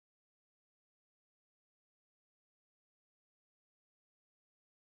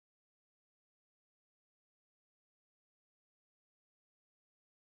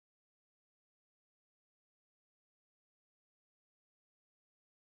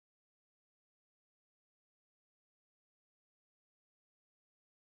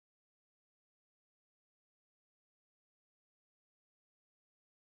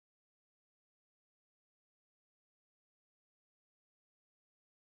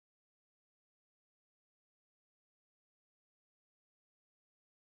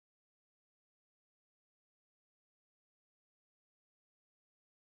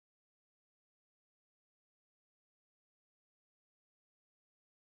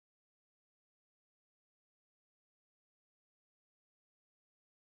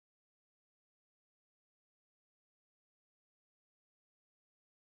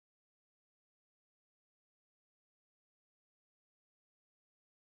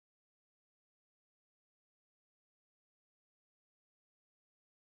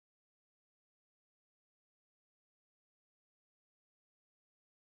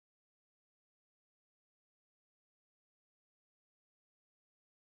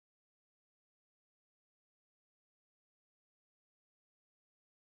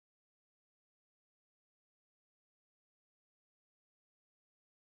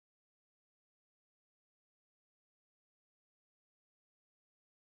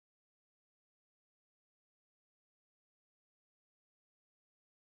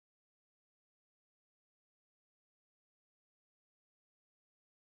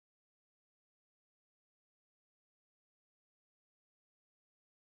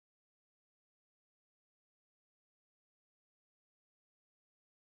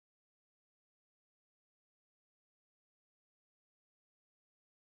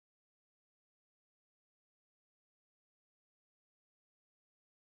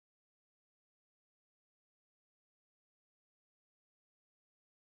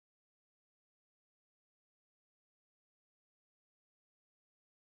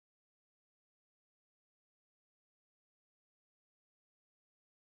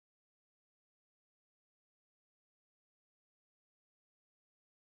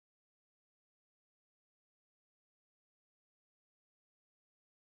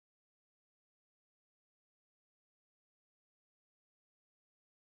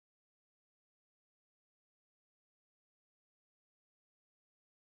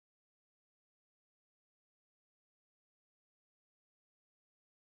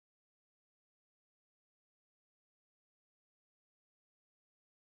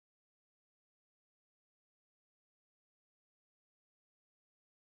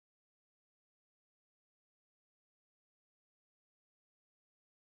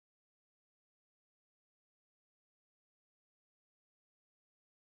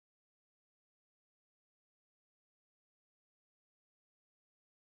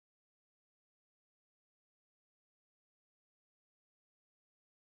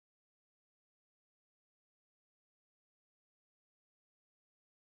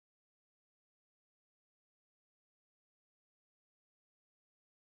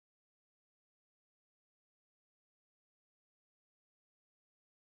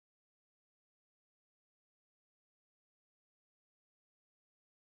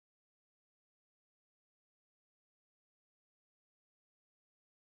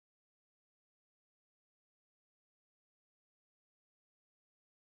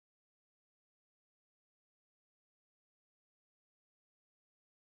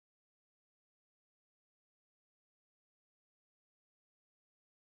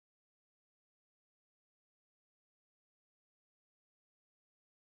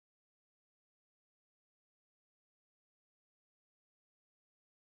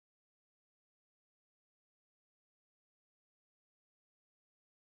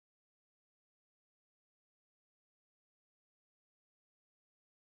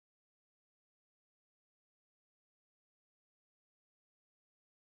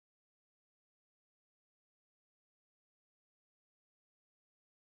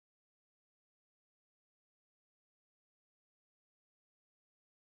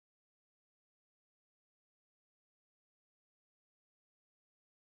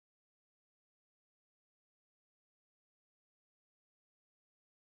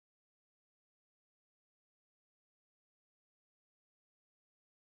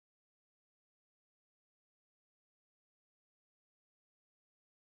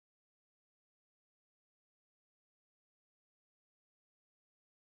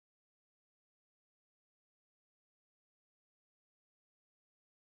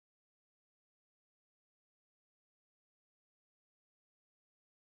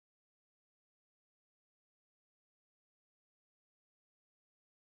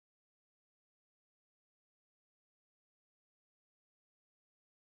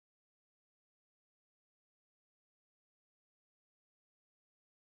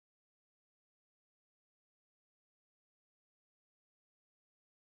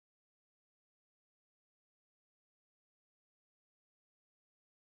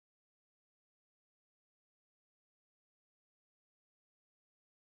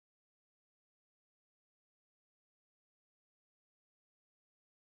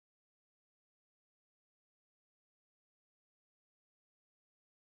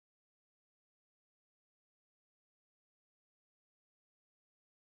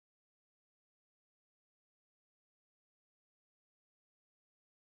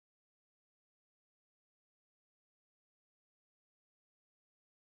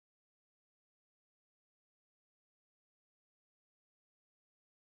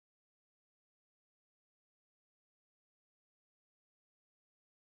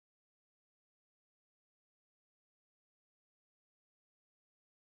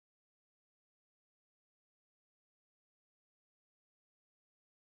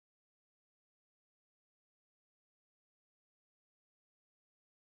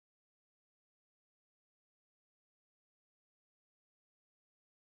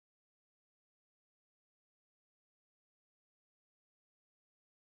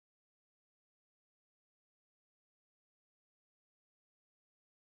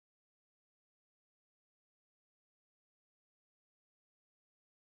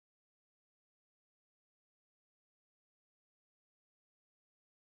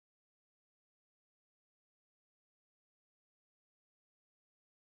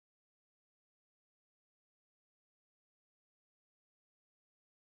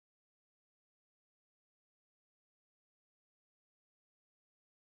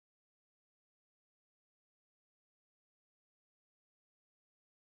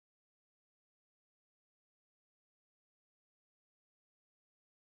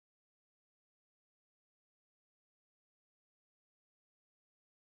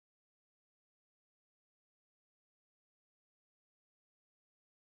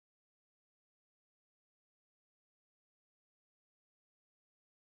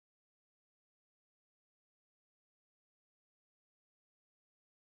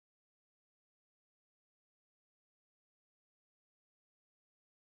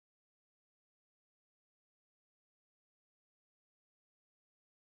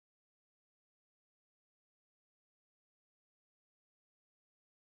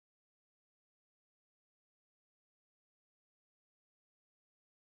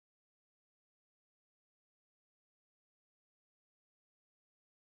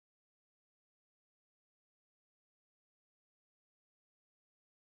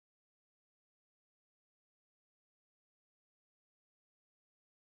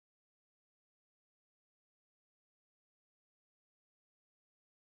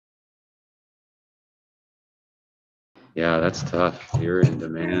Yeah, that's tough. You're in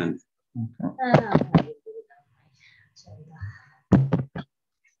demand. Okay.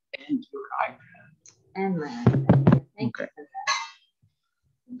 And your iPad. And my iPad. Thank you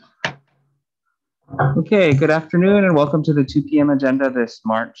for Okay, good afternoon and welcome to the 2 p.m. agenda this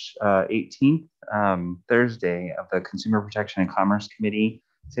March 18th, Thursday of the Consumer Protection and Commerce Committee.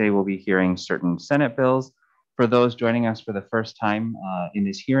 Today we'll be hearing certain Senate bills. For those joining us for the first time in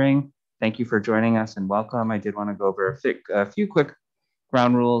this hearing, thank you for joining us and welcome. I did want to go over a few quick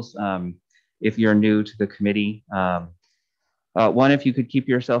ground rules. If you're new to the committee, one, if you could keep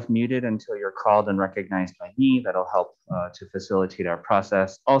yourself muted until you're called and recognized by me, that'll help to facilitate our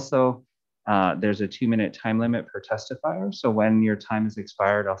process. Also, there's a 2-minute time limit per testifier. So when your time is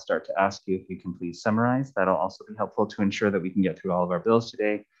expired, I'll start to ask you if you can please summarize. That'll also be helpful to ensure that we can get through all of our bills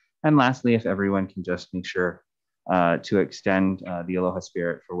today. And lastly, if everyone can just make sure to extend the aloha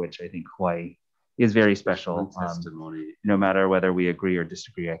spirit, for which I think Hawaii is very special. Testimony. No matter whether we agree or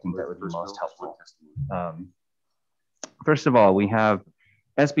disagree, I think that would be most helpful. First of all, we have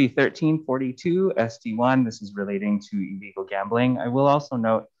SB 1342, SD1. This is relating to illegal gambling. I will also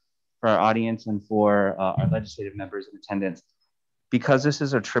note for our audience and for our legislative members in attendance, because this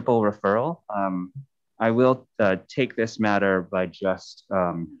is a triple referral, I will take this matter by just,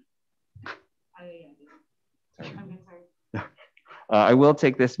 I will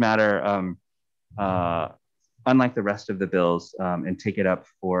take this matter, unlike the rest of the bills, and take it up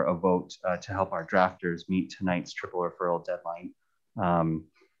for a vote to help our drafters meet tonight's triple referral deadline.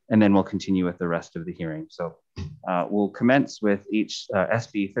 And then we'll continue with the rest of the hearing. So we'll commence with each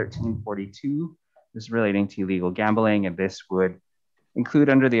SB 1342. This is relating to illegal gambling, and this would include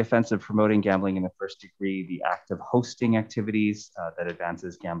under the offense of promoting gambling in the first degree, the act of hosting activities that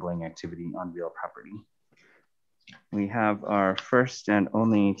advances gambling activity on real property. We have our first and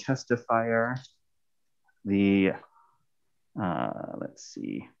only testifier, the, let's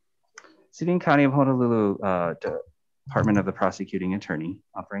see, City and County of Honolulu Department of the Prosecuting Attorney,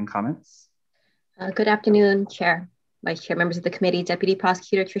 offering comments. Good afternoon, Chair, Vice Chair, members of the committee, Deputy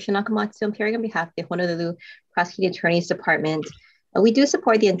Prosecutor Tricia Nakamatsu, appearing on behalf of the Honolulu Prosecuting Attorney's Department. We do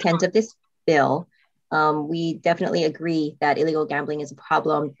support the intent of this bill. We definitely agree that illegal gambling is a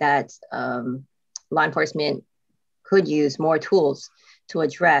problem that law enforcement could use more tools to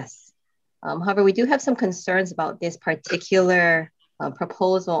address. However, we do have some concerns about this particular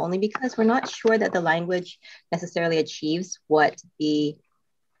proposal, only because we're not sure that the language necessarily achieves what the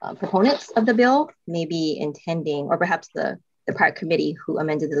proponents of the bill may be intending, or perhaps the prior committee who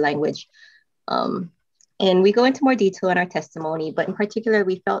amended the language. And we go into more detail in our testimony, but in particular,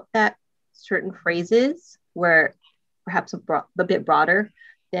 we felt that certain phrases were perhaps a bit broader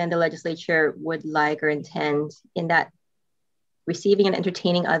than the legislature would like or intend, in that receiving and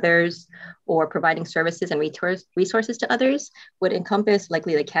entertaining others or providing services and resources to others would encompass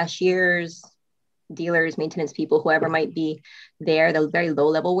likely the cashiers, dealers, maintenance people, whoever might be there, the very low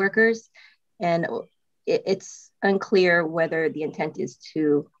level workers. And it's unclear whether the intent is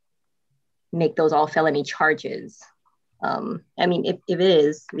to make those all felony charges. I mean, if it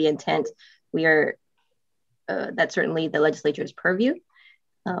is the intent, that's certainly the legislature's purview.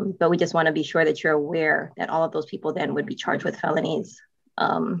 But we just want to be sure that you're aware that all of those people then would be charged with felonies.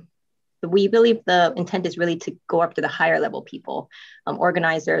 We believe the intent is really to go up to the higher level people,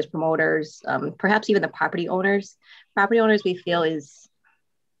 organizers, promoters, perhaps even the property owners. Property owners, we feel, is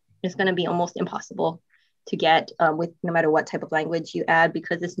going to be almost impossible to get with no matter what type of language you add,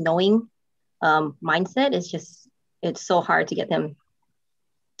 because this knowing mindset is just, it's so hard to get them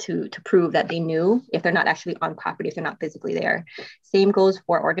to prove that they knew if they're not actually on property, if they're not physically there. Same goes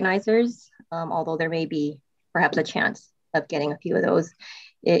for organizers, although there may be perhaps a chance of getting a few of those.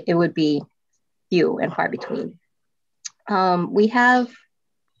 It would be few and far between. We have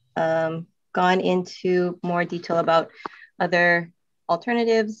gone into more detail about other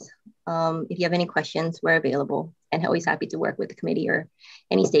alternatives. If you have any questions, we're available and always happy to work with the committee or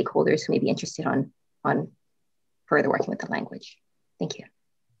any stakeholders who may be interested on further working with the language. Thank you.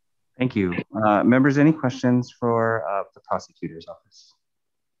 Thank you. Members, any questions for the prosecutor's office?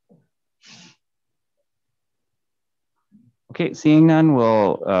 Okay, seeing none,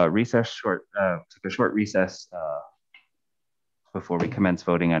 we'll take a short recess before we commence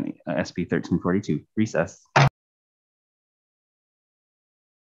voting on SB 1342. Recess.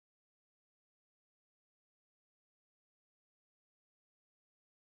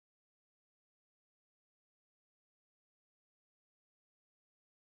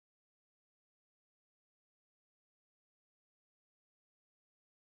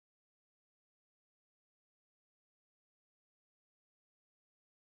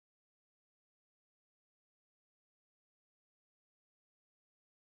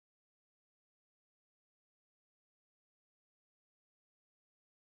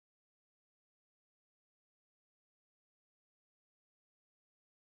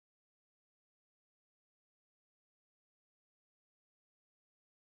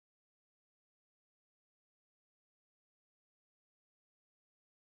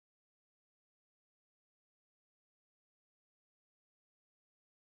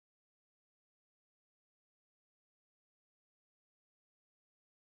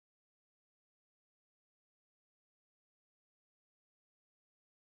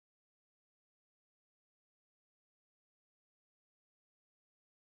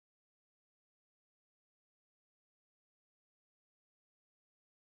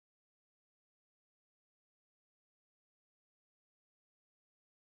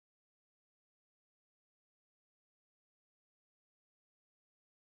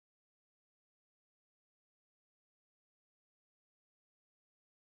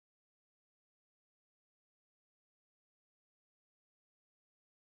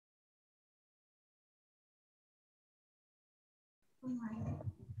 Okay,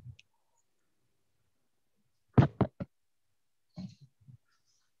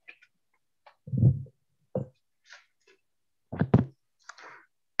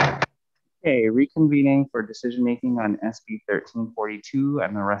 reconvening for decision-making on SB 1342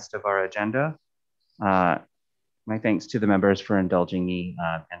 and the rest of our agenda. My thanks to the members for indulging me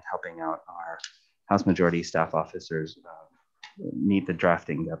and helping out our House Majority staff officers meet the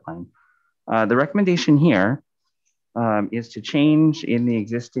drafting deadline. The recommendation here is to change in the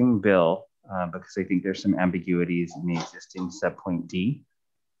existing bill because I think there's some ambiguities in the existing subpoint D.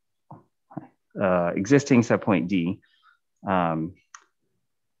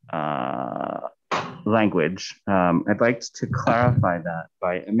 Language. I'd like to clarify that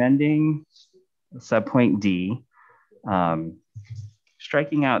by amending subpoint D,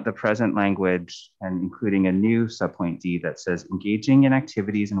 striking out the present language and including a new subpoint D that says engaging in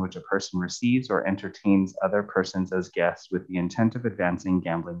activities in which a person receives or entertains other persons as guests with the intent of advancing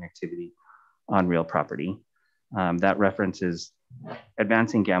gambling activity on real property. That references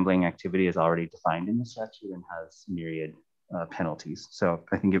advancing gambling activity is already defined in the statute and has myriad penalties. So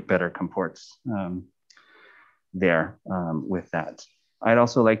I think it better comports there with that. I'd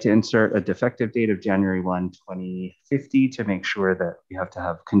also like to insert a defective date of January 1, 2050 to make sure that we have to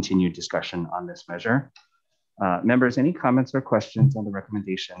have continued discussion on this measure. Members, any comments or questions on the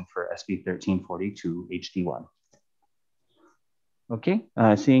recommendation for SB 1342 HD1? Okay,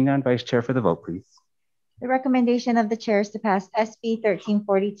 seeing none, Vice Chair for the vote, please. The recommendation of the chair is to pass SB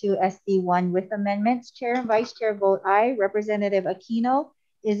 1342 SD1 with amendments. Chair and Vice Chair vote aye. Representative Aquino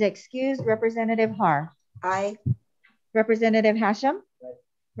is excused. Representative Har. Aye. Representative Hashem. Aye.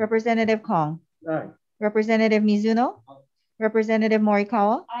 Representative Kong. Aye. Representative Mizuno. Aye. Representative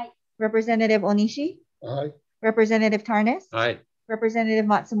Morikawa. Aye. Representative Onishi. Aye. Representative Tarnas. Aye. Representative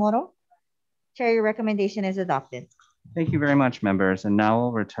Matsumoto. Chair, your recommendation is adopted. Thank you very much, members. And now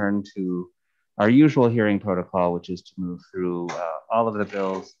we'll return to our usual hearing protocol, which is to move through all of the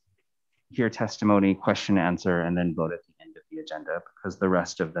bills, hear testimony, question, answer, and then vote at the end of the agenda because the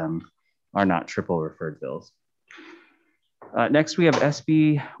rest of them are not triple referred bills. Next, we have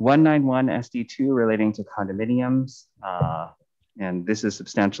SB 191 SD2 relating to condominiums. And this is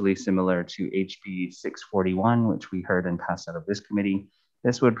substantially similar to HB 641, which we heard and passed out of this committee.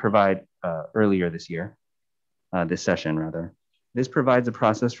 This would provide earlier this year, this session rather. This provides a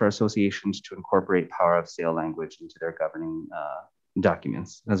process for associations to incorporate power of sale language into their governing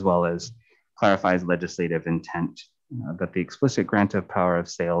documents, as well as clarifies legislative intent that the explicit grant of power of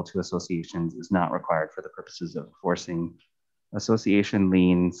sale to associations is not required for the purposes of enforcing association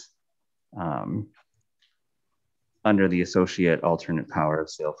liens under the associate alternate power of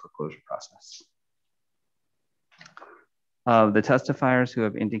sale foreclosure process. Of the testifiers who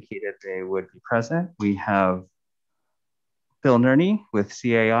have indicated they would be present, we have Phil Nerney with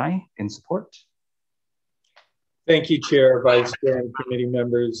CAI in support. Thank you, Chair, Vice Chair, and committee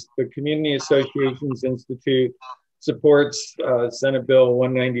members. The Community Associations Institute supports Senate Bill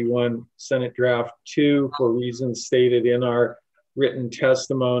 191, Senate Draft 2 for reasons stated in our written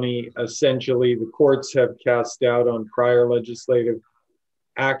testimony. Essentially, the courts have cast doubt on prior legislative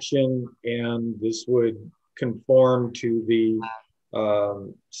action, and this would conform to the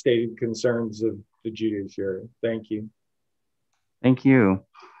stated concerns of the judiciary. Thank you. Thank you.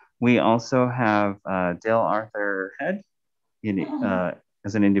 We also have Dale Arthur Head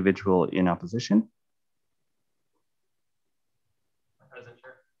as an individual in opposition. Present,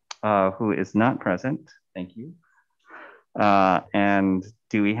 Chair. Who is not present. Thank you. And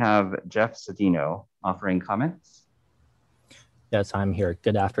do we have Jeff Sedino offering comments? Yes, I'm here.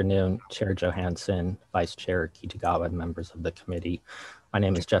 Good afternoon, Chair Johansson, Vice Chair Kitagawa, and members of the committee. My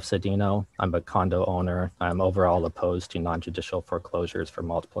name is Jeff Sedino. I'm a condo owner. I'm overall opposed to non-judicial foreclosures for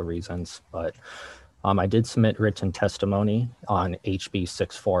multiple reasons, but I did submit written testimony on HB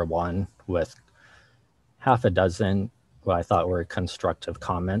 641 with half a dozen what I thought were constructive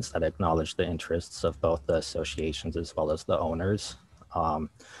comments that acknowledged the interests of both the associations as well as the owners.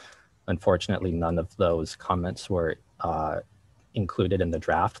 Unfortunately, none of those comments were included in the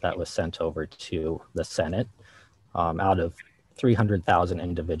draft that was sent over to the Senate. Out of 300,000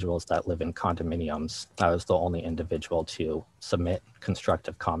 individuals that live in condominiums, I was the only individual to submit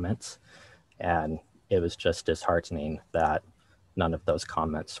constructive comments. And it was just disheartening that none of those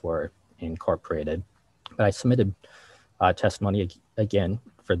comments were incorporated. But I submitted testimony again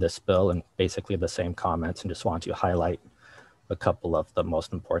for this bill and basically the same comments, and just want to highlight a couple of the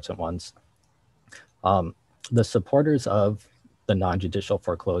most important ones. The supporters of the non-judicial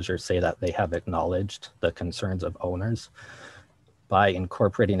foreclosure say that they have acknowledged the concerns of owners by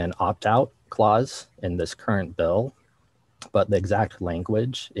incorporating an opt-out clause in this current bill. but the exact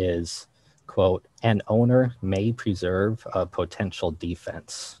language is, quote, "An owner may preserve a potential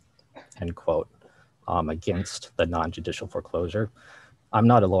defense," end quote, against the non-judicial foreclosure. I'm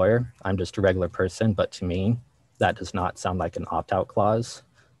not a lawyer, I'm just a regular person, but to me, that does not sound like an opt-out clause.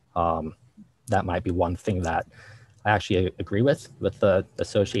 That might be one thing that I actually agree with the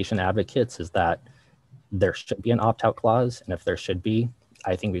association advocates, is that there should be an opt-out clause. And if there should be,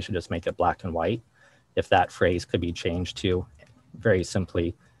 I think we should just make it black and white. If that phrase could be changed to very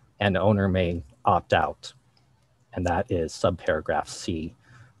simply, "An owner may opt out," and that is subparagraph C.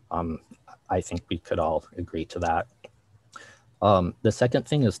 I think we could all agree to that. The second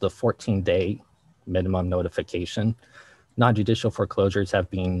thing is the 14-day minimum notification. Non-judicial foreclosures have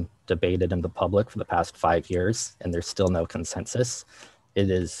been debated in the public for the past 5 years, and there's still no consensus. It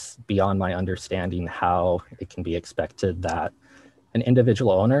is beyond my understanding how it can be expected that an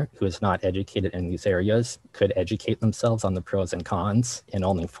individual owner who is not educated in these areas could educate themselves on the pros and cons in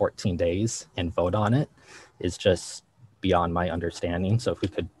only 14 days and vote on it. Is just beyond my understanding. So if we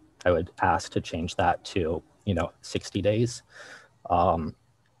could, I would ask to change that to, 60 days. And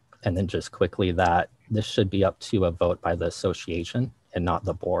then just quickly that this should be up to a vote by the association and not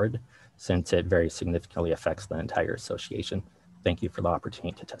the board, since it very significantly affects the entire association. Thank you for the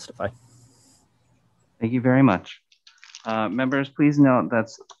opportunity to testify. Thank you very much. Members, please note that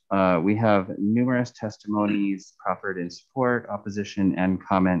we have numerous testimonies proffered in support, opposition, and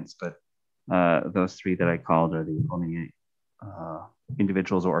comments, but those three that I called are the only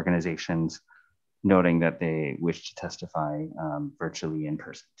individuals or organizations noting that they wish to testify virtually in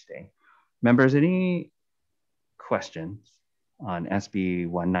person today. Members, any questions on SB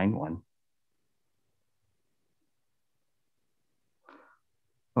 191?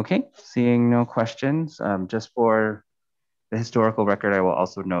 Okay, seeing no questions, just for the historical record, I will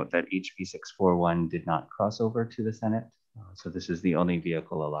also note that HB 641 did not cross over to the Senate. So this is the only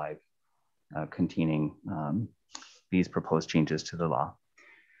vehicle alive containing these proposed changes to the law.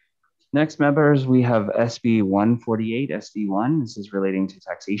 Next, members, we have SB 148 SD1. This is relating to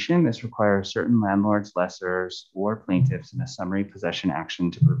taxation. This requires certain landlords, lessors, or plaintiffs in a summary possession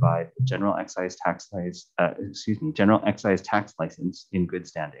action to provide general excise tax license in good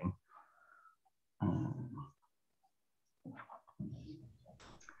standing.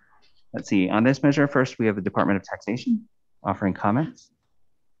 Let's see, on this measure, first we have the Department of Taxation offering comments.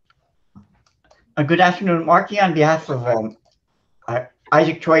 Good afternoon, Marky, on behalf of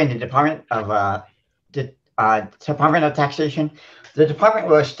Isaac Troy in the Department of Taxation. The department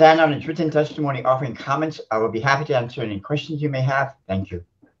will stand on its written testimony offering comments. I will be happy to answer any questions you may have. Thank you.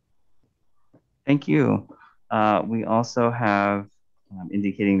 Thank you. We also have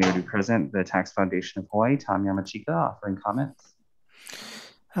indicating they will be present, the Tax Foundation of Hawaii, Tom Yamachika, offering comments.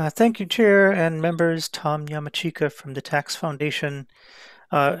 Thank you, Chair and members. Tom Yamachika from the Tax Foundation.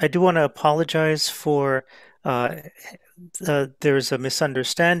 I do want to apologize for there's a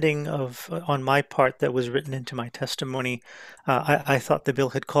misunderstanding on my part that was written into my testimony. I thought the bill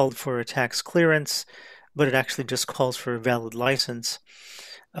had called for a tax clearance, but it actually just calls for a valid license.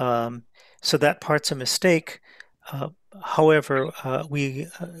 So that part's a mistake. However, we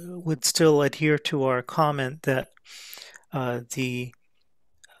would still adhere to our comment that the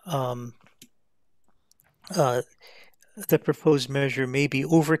proposed measure may be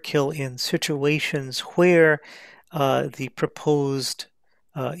overkill in situations where the proposed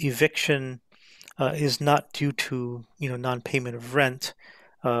eviction is not due to non-payment of rent.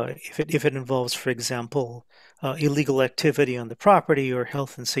 If it involves, for example, illegal activity on the property or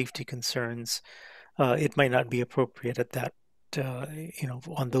health and safety concerns, it might not be appropriate at that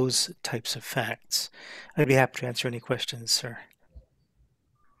on those types of facts. I'd be happy to answer any questions, sir.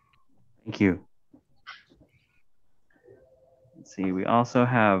 Thank you. Let's see, we also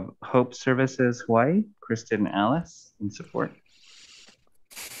have Hope Services Hawaii, Kristen Alice in support.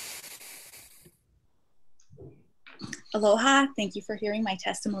 Aloha, thank you for hearing my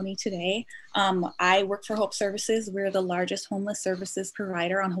testimony today. I work for Hope Services. We're the largest homeless services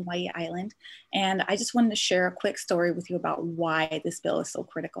provider on Hawaii Island. And I just wanted to share a quick story with you about why this bill is so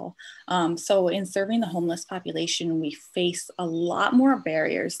critical. So in serving the homeless population, we face a lot more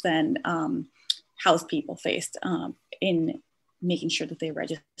barriers than housed people faced in making sure that they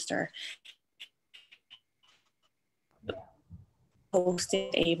register.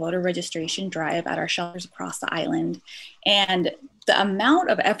 Hosted a voter registration drive at our shelters across the island. And the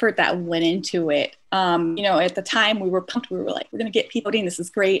amount of effort that went into it, you know, at the time we were pumped. We were like, we're going to get people voting. This is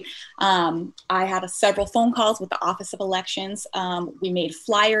great. I had several phone calls with the Office of Elections. We made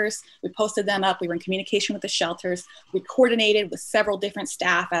flyers. We posted them up. We were in communication with the shelters. We coordinated with several different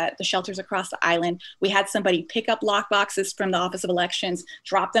staff at the shelters across the island. We had somebody pick up lock boxes from the Office of Elections,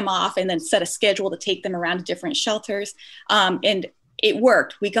 drop them off, and then set a schedule to take them around to different shelters. And it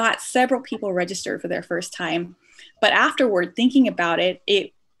worked. We got several people registered for their first time. But afterward, thinking about it,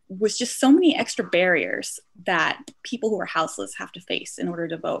 it was just so many extra barriers that people who are houseless have to face in order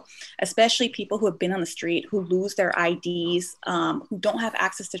to vote, especially people who have been on the street, who lose their IDs, who don't have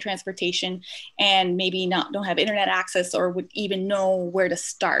access to transportation, and maybe don't have internet access or would even know where to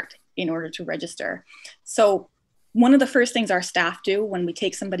start in order to register. So one of the first things our staff do when we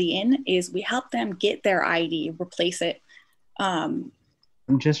take somebody in is we help them get their ID, replace it.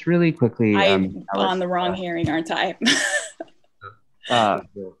 Just really quickly, I'm on the wrong hearing, aren't I?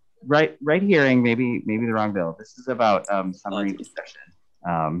 right hearing, maybe the wrong bill. This is about summary possession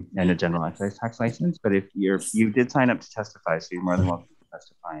and a general excise tax license. But if you did sign up to testify, so you're more than welcome to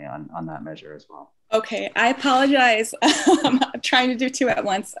testify on that measure as well. Okay, I apologize. I'm trying to do two at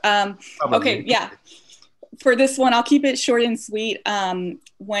once. Okay, yeah. For this one, I'll keep it short and sweet.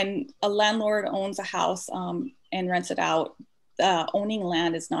 When a landlord owns a house and rents it out, owning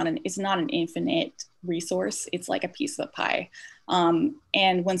land is not an infinite resource. It's like a piece of the pie.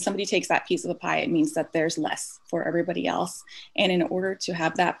 And when somebody takes that piece of the pie, it means that there's less for everybody else. And in order to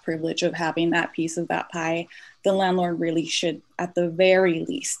have that privilege of having that piece of that pie, the landlord really should, at the very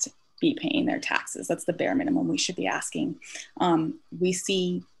least, be paying their taxes. That's the bare minimum we should be asking. We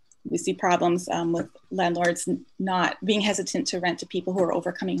see problems with landlords not being hesitant to rent to people who are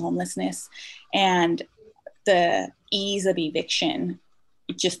overcoming homelessness, and the ease of eviction,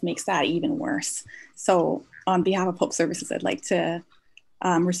 it just makes that even worse. So on behalf of Hope Services, I'd like to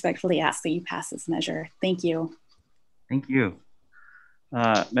respectfully ask that you pass this measure. Thank you. Thank you.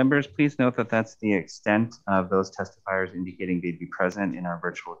 Members, please note that that's the extent of those testifiers indicating they'd be present in our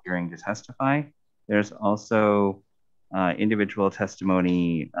virtual hearing to testify. There's also individual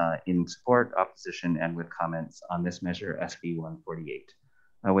testimony in support, opposition, and with comments on this measure, SB 148.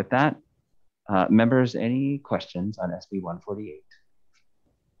 With that, members, any questions on SB 148?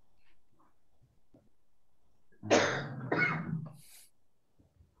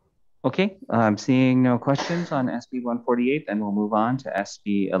 Okay, I'm seeing no questions on SB 148, then we'll move on to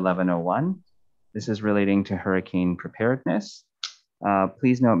SB 1101. This is relating to hurricane preparedness.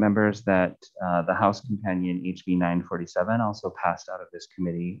 Please note, members, that the House Companion HB 947 also passed out of this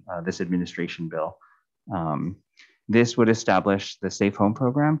committee, this administration bill. This would establish the Safe Home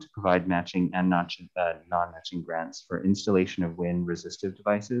Program to provide matching and non-matching grants for installation of wind-resistive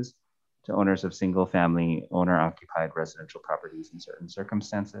devices to owners of single-family owner-occupied residential properties in certain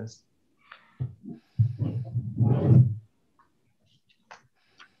circumstances.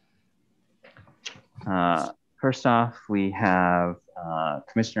 First off, we have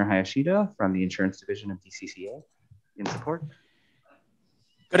Commissioner Hayashida from the Insurance Division of DCCA in support.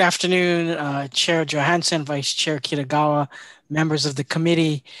 Good afternoon, Chair Johansson, Vice Chair Kitagawa, members of the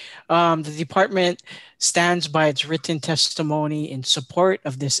committee. The department stands by its written testimony in support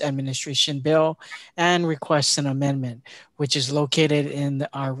of this administration bill and requests an amendment, which is located in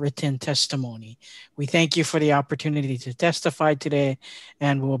our written testimony. We thank you for the opportunity to testify today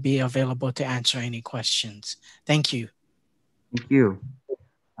and will be available to answer any questions. Thank you. Thank you.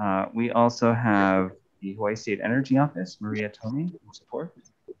 We also have the Hawaii State Energy Office, Maria Tomei, in support.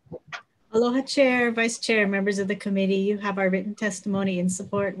 Aloha, Chair, Vice Chair, members of the committee. You have our written testimony in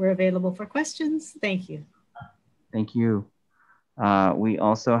support. We're available for questions. Thank you. Thank you. We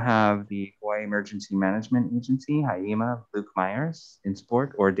also have the Hawaii Emergency Management Agency, HAIMA, Luke Myers, in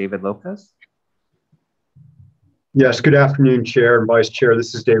support, or David Lopez. Yes, good afternoon, Chair and Vice Chair.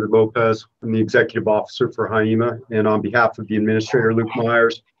 This is David Lopez. I'm the Executive Officer for HAIMA, and on behalf of the Administrator, Luke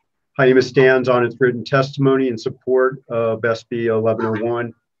Myers, HAIMA stands on its written testimony in support of SB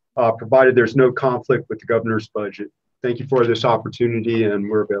 1101, provided there's no conflict with the governor's budget. Thank you for this opportunity, and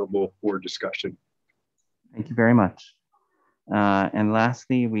we're available for discussion. Thank you very much. And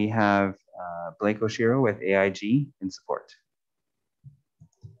lastly, we have Blake Oshiro with AIG in support.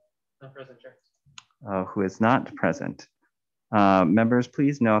 Not present, Chair. Who is not present. Members,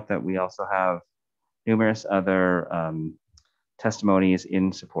 please note that we also have numerous other testimonies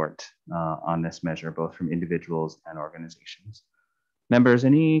in support on this measure, both from individuals and organizations. Members,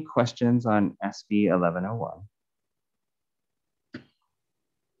 any questions on SB 1101?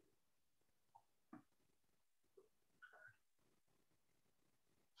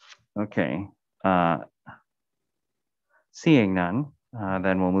 Okay. Seeing none,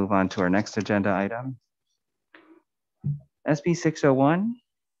 then we'll move on to our next agenda item. SB 601,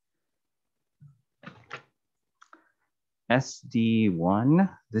 SD1.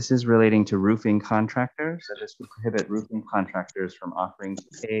 This is relating to roofing contractors. So this would prohibit roofing contractors from offering to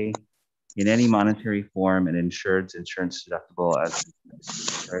pay in any monetary form an insured's insurance deductible as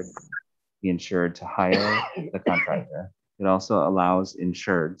the insured to hire the contractor. It also allows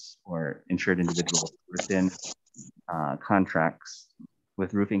insureds or insured individuals within contracts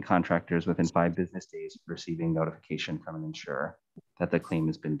with roofing contractors within 5 business days of receiving notification from an insurer that the claim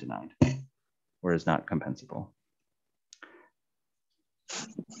has been denied or is not compensable.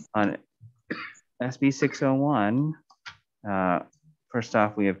 On SB 601, first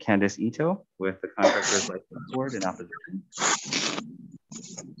off, we have Candace Ito with the Contractors License Board in opposition.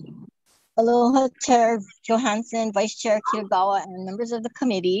 Aloha, Chair Johansson, Vice Chair Kitagawa, and members of the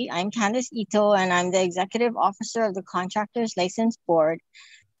committee. I'm Candace Ito, and I'm the Executive Officer of the Contractors License Board.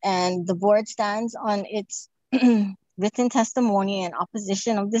 And the board stands on its written testimony in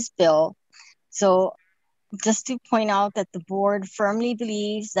opposition of this bill. So just to point out that the board firmly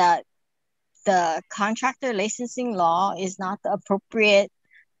believes that the contractor licensing law is not the appropriate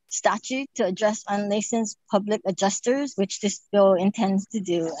statute to address unlicensed public adjusters, which this bill intends to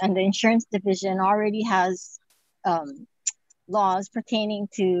do. And the insurance division already has laws pertaining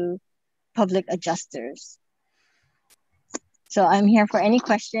to public adjusters. So I'm here for any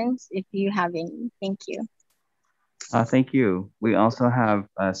questions if you have any. Thank you. Thank you. We also have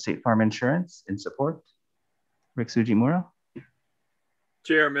State Farm Insurance in support. Rick Sujimura.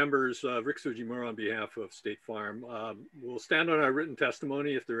 Chair, members, Rick Sujimura on behalf of State Farm. We'll stand on our written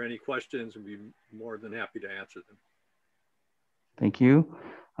testimony. If there are any questions, we'll be more than happy to answer them. Thank you.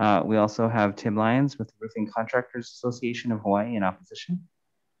 We also have Tim Lyons with the Roofing Contractors Association of Hawaii in opposition.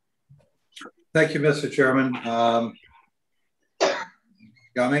 Thank you, Mr. Chairman.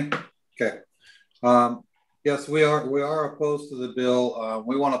 Got me? Okay. Yes, we are opposed to the bill.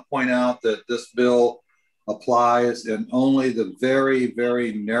 We want to point out that this bill applies in only the very,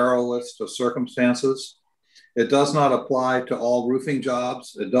 very narrowest of circumstances. It does not apply to all roofing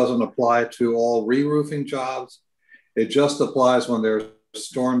jobs. It doesn't apply to all re-roofing jobs. It just applies when there's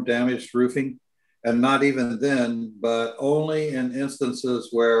storm damaged roofing, and not even then, but only in instances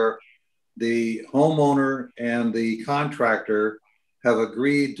where the homeowner and the contractor have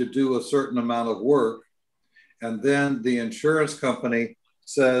agreed to do a certain amount of work, and then the insurance company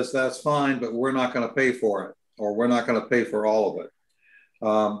says that's fine, but we're not going to pay for it, or we're not going to pay for all of it.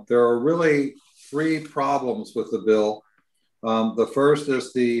 There are really 3 problems with the bill. The first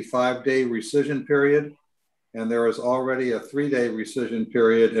is the 5-day rescission period, and there is already a 3-day rescission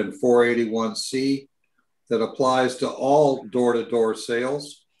period in 481C that applies to all door-to-door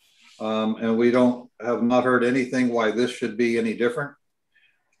sales. And we have not heard anything why this should be any different.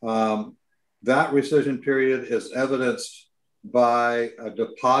 That rescission period is evidenced by a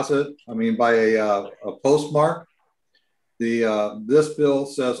deposit, by a postmark. This bill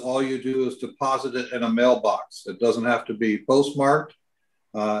says all you do is deposit it in a mailbox. It doesn't have to be postmarked.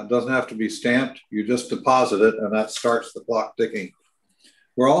 It doesn't have to be stamped. You just deposit it, and that starts the clock ticking.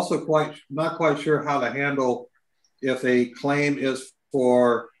 We're also not quite sure how to handle if a claim is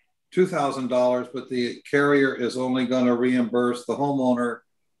for $2,000, but the carrier is only going to reimburse the homeowner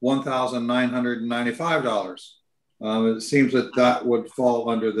 $1,995. It seems that would fall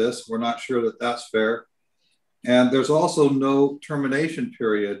under this. We're not sure that that's fair. And there's also no termination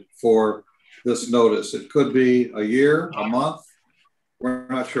period for this notice. It could be a year, a month. We're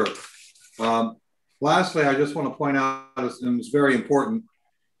not sure. Lastly, I just want to point out, and it's very important,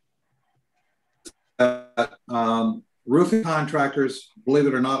 that roofing contractors, believe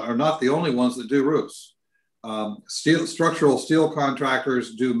it or not, are not the only ones that do roofs. Structural steel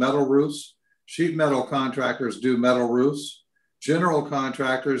contractors do metal roofs. Sheet metal contractors do metal roofs. General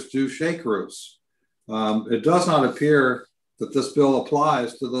contractors do shake roofs. It does not appear that this bill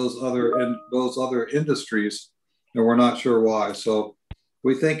applies to those other industries, and we're not sure why. So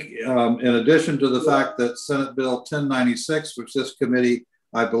we think, in addition to the fact that Senate Bill 1096, which this committee,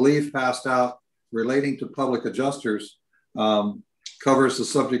 I believe, passed out relating to public adjusters, covers the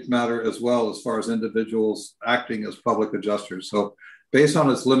subject matter as well as far as individuals acting as public adjusters. So based on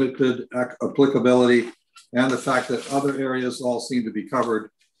its limited applicability and the fact that other areas all seem to be covered,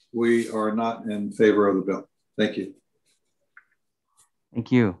 we are not in favor of the bill. Thank you.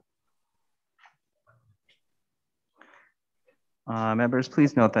 Thank you. Members,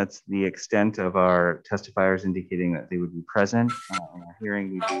 please note that's the extent of our testifiers indicating that they would be present in our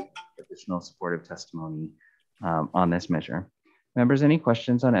hearing. We do have additional supportive testimony on this measure. Members, any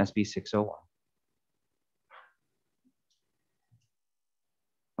questions on SB 601?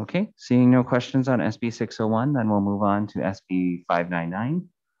 Okay, seeing no questions on SB 601, then we'll move on to SB 599.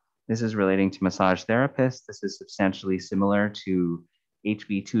 This is relating to massage therapists. This is substantially similar to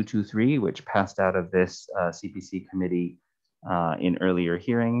HB 223, which passed out of this CPC committee in earlier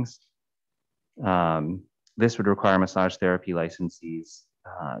hearings. This would require massage therapy licensees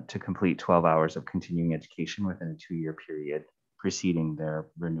to complete 12 hours of continuing education within a 2-year period preceding their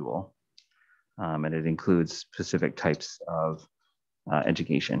renewal. And it includes specific types of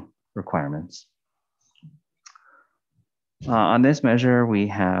education requirements. On this measure, we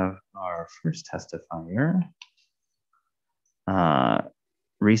have our first testifier,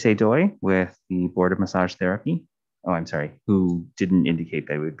 Rise Doi with the Board of Massage Therapy. Oh, I'm sorry, who didn't indicate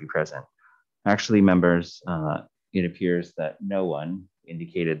they would be present. Actually, members, it appears that no one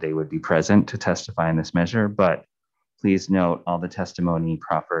indicated they would be present to testify in this measure, but please note all the testimony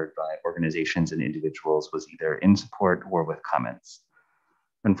proffered by organizations and individuals was either in support or with comments.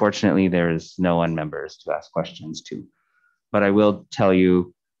 Unfortunately, there's no one members to ask questions to, but I will tell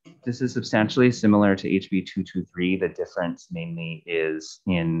you, this is substantially similar to HB 223. The difference mainly is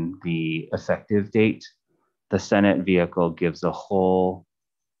in the effective date. The Senate vehicle gives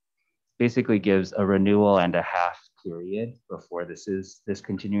basically gives a renewal and a half period before this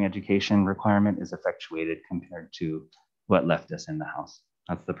continuing education requirement is effectuated compared to what left us in the House.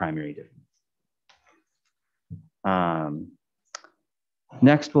 That's the primary difference.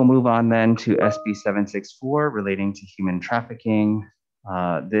 Next, we'll move on then to SB 764 relating to human trafficking.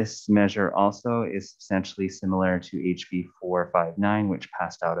 This measure also is substantially similar to HB 459, which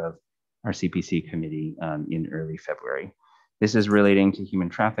passed out of our CPC committee in early February. This is relating to human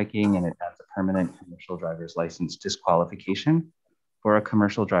trafficking, and it adds a permanent commercial driver's license disqualification for a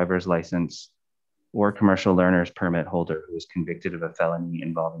commercial driver's license or commercial learner's permit holder who is convicted of a felony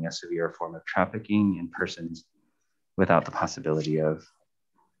involving a severe form of trafficking in persons without the possibility of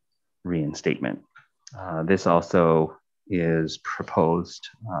reinstatement. This also is proposed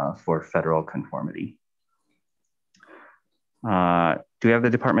for federal conformity. Do we have the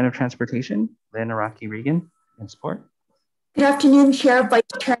Department of Transportation, Lynn Araki-Regan, in support? Good afternoon, Chair, Vice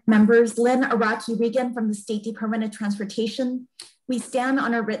Chair, members. Lynn Araki-Regan from the State Department of Transportation. We stand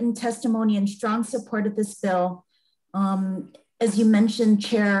on our written testimony in strong support of this bill. As you mentioned,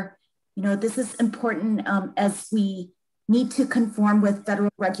 Chair, this is important as we need to conform with federal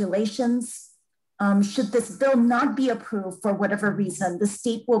regulations. Should this bill not be approved for whatever reason, the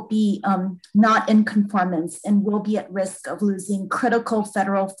state will be not in conformance and will be at risk of losing critical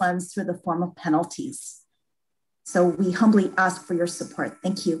federal funds through the form of penalties. So we humbly ask for your support.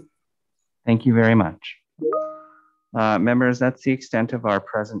 Thank you. Thank you very much. Members, that's the extent of our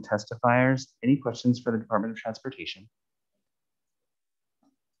present testifiers. Any questions for the Department of Transportation?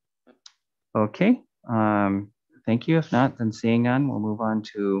 Okay, thank you. If not, then seeing none, we'll move on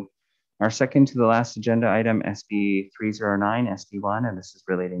to our second to the last agenda item, SB 309, SB1, and this is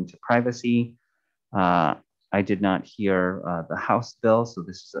relating to privacy. I did not hear the House bill, so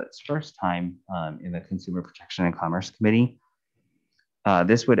this is its first time in the Consumer Protection and Commerce Committee.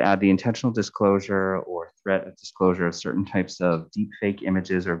 This would add the intentional disclosure or threat of disclosure of certain types of deepfake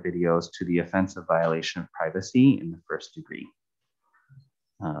images or videos to the offense of violation of privacy in the first degree.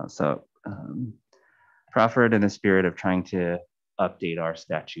 Proffered in the spirit of trying to update our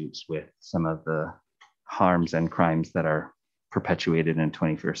statutes with some of the harms and crimes that are perpetuated in a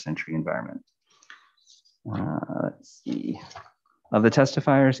 21st century environment. Let's see. Of the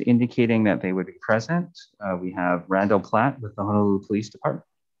testifiers indicating that they would be present, we have Randall Platt with the Honolulu Police Department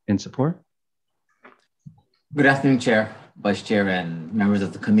in support. Good afternoon, Chair, Vice Chair, and members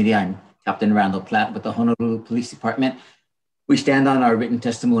of the committee. I'm Captain Randall Platt with the Honolulu Police Department. We stand on our written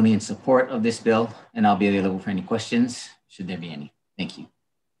testimony in support of this bill, and I'll be available for any questions, should there be any. Thank you.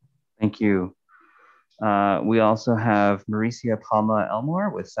 Thank you. We also have Mauricia Palma Elmore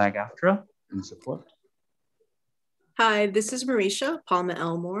with SAG-AFTRA in support. Hi, this is Mauricia Palma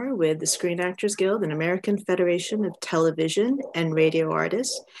Elmore with the Screen Actors Guild and American Federation of Television and Radio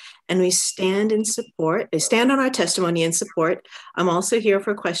Artists. And we stand in support, I stand on our testimony in support. I'm also here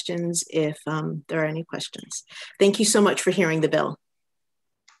for questions if there are any questions. Thank you so much for hearing the bill.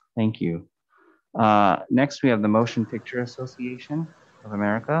 Thank you. Next, we have the Motion Picture Association of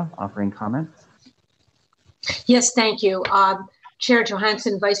America offering comments. Yes, thank you. Chair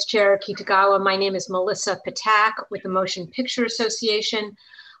Johansson, Vice Chair Kitagawa, my name is Melissa Patak with the Motion Picture Association.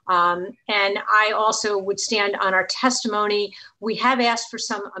 And I also would stand on our testimony. We have asked for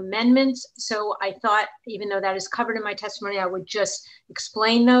some amendments, so I thought, even though that is covered in my testimony, I would just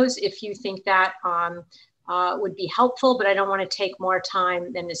explain those if you think that would be helpful, but I don't want to take more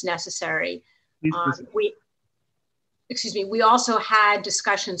time than is necessary. we also had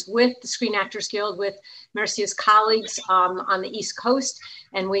discussions with the Screen Actors Guild, with Mercia's colleagues on the East Coast,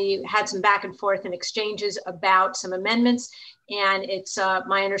 and we had some back and forth and exchanges about some amendments, and it's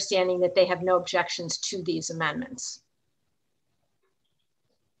my understanding that they have no objections to these amendments.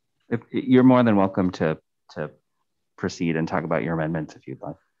 You're more than welcome to proceed and talk about your amendments if you'd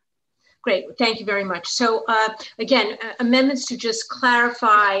like. Great, thank you very much. So again, amendments to just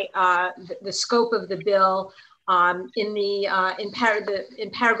clarify the scope of the bill. In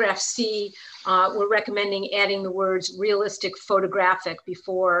paragraph C, we're recommending adding the words realistic photographic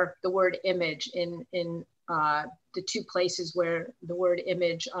before the word image in the two places where the word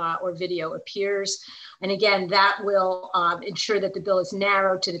image or video appears. And again, that will ensure that the bill is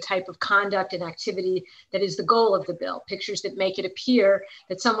narrowed to the type of conduct and activity that is the goal of the bill. Pictures that make it appear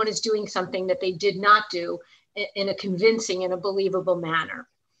that someone is doing something that they did not do in a convincing and a believable manner.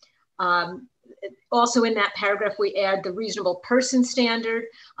 Also in that paragraph, we add the reasonable person standard,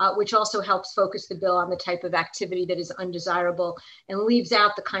 which also helps focus the bill on the type of activity that is undesirable and leaves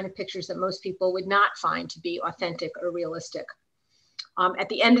out the kind of pictures that most people would not find to be authentic or realistic. At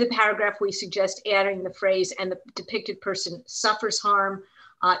the end of the paragraph, we suggest adding the phrase, and the depicted person suffers harm.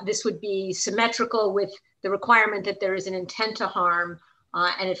 This would be symmetrical with the requirement that there is an intent to harm,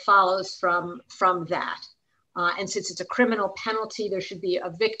 and it follows from that. And since it's a criminal penalty, there should be a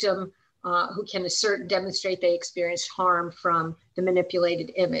victim who can assert and demonstrate they experienced harm from the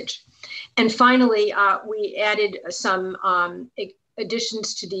manipulated image. And finally, we added some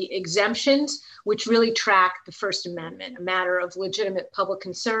additions to the exemptions, which really track the First Amendment, a matter of legitimate public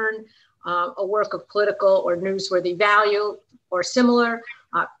concern, a work of political or newsworthy value or similar,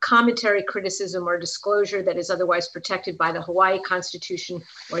 commentary, criticism, or disclosure that is otherwise protected by the Hawaii Constitution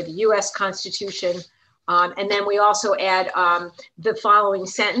or the US Constitution. And then we also add the following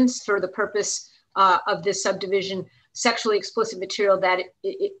sentence: for the purpose of this subdivision, sexually explicit material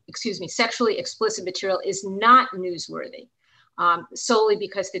sexually explicit material is not newsworthy, solely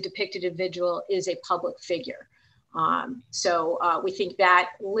because the depicted individual is a public figure. So we think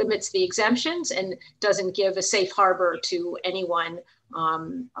that limits the exemptions and doesn't give a safe harbor to anyone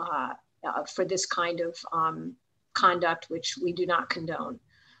for this kind of conduct, which we do not condone.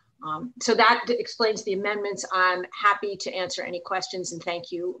 So that explains the amendments. I'm happy to answer any questions, and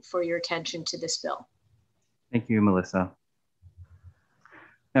thank you for your attention to this bill. Thank you, Melissa.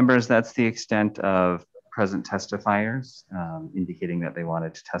 Members, that's the extent of present testifiers indicating that they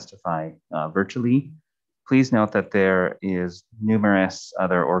wanted to testify virtually. Please note that there is numerous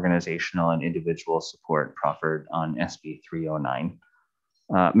other organizational and individual support proffered on SB 309.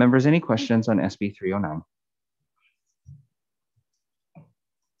 Members, any questions on SB 309?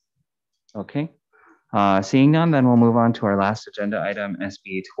 Okay, seeing none, then we'll move on to our last agenda item,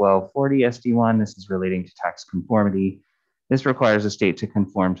 SB 1240 SD1. This is relating to tax conformity. This requires a state to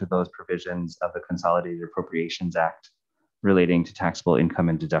conform to those provisions of the Consolidated Appropriations Act relating to taxable income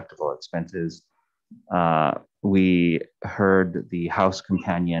and deductible expenses. We heard the House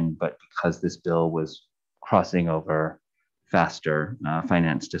companion, but because this bill was crossing over faster,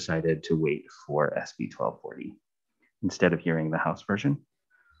 Finance decided to wait for SB 1240 instead of hearing the House version.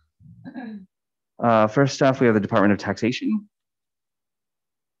 First off, we have the Department of Taxation.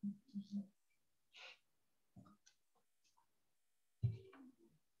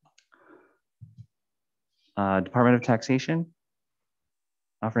 Department of Taxation,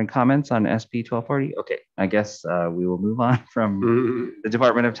 offering comments on SB 1240. Okay, I guess we will move on from the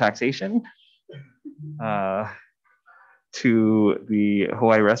Department of Taxation to the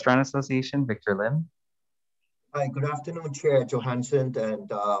Hawaii Restaurant Association, Victor Lim. Hi, good afternoon, Chair Johansson and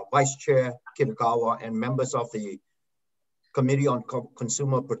Vice Chair Kitagawa and members of the Committee on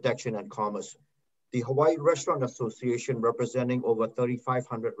Consumer Protection and Commerce. The Hawaii Restaurant Association, representing over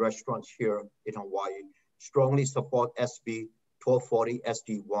 3,500 restaurants here in Hawaii, strongly support SB 1240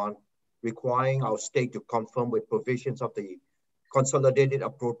 SD1, requiring our state to conform with provisions of the Consolidated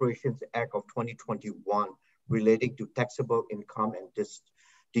Appropriations Act of 2021 relating to taxable income and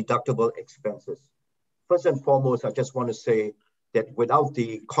deductible expenses. First and foremost, I just want to say that without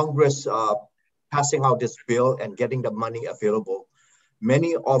the Congress passing out this bill and getting the money available,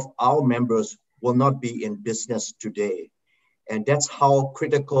 many of our members will not be in business today. And that's how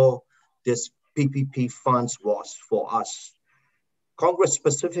critical this PPP funds was for us. Congress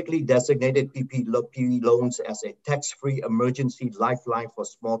specifically designated PPP loans as a tax-free emergency lifeline for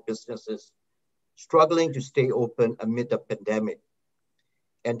small businesses struggling to stay open amid the pandemic.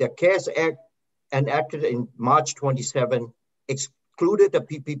 And the CARES Act, enacted in March 27, excluded the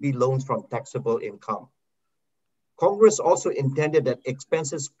PPP loans from taxable income. Congress also intended that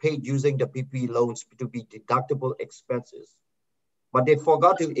expenses paid using the PPP loans to be deductible expenses, but they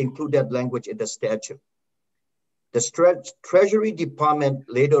forgot to include that language in the statute. The Treasury Department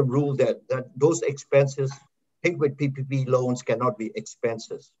later ruled that those expenses paid with PPP loans cannot be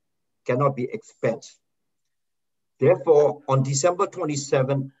expenses, cannot be expensed. Therefore, on December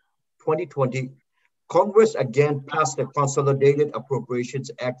 27, 2020, Congress again passed the Consolidated Appropriations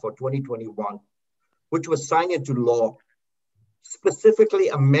Act for 2021, which was signed into law, specifically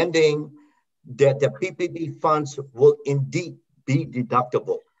amending that the PPP funds will indeed be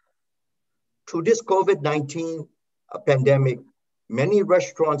deductible. Through this COVID-19 pandemic, many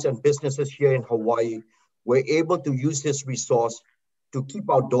restaurants and businesses here in Hawaii were able to use this resource to keep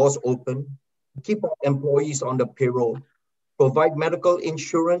our doors open, keep our employees on the payroll, provide medical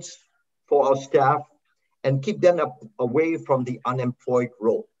insurance for our staff, and keep them away from the unemployed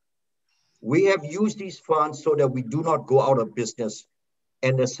roll. We have used these funds so that we do not go out of business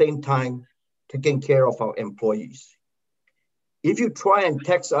and at the same time taking care of our employees. If you try and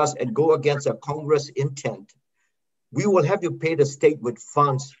tax us and go against a Congress intent, we will have to pay the state with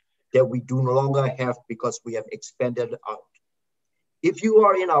funds that we do no longer have because we have expended out. If you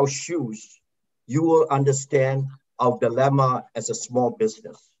are in our shoes, you will understand our dilemma as a small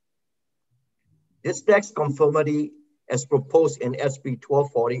business. This tax conformity, as proposed in SB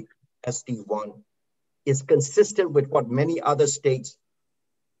 1240 SD1, is consistent with what many other states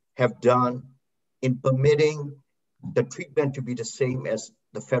have done in permitting the treatment to be the same as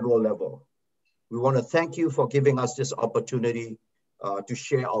the federal level. We want to thank you for giving us this opportunity to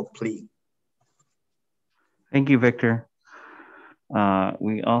share our plea. Thank you, Victor.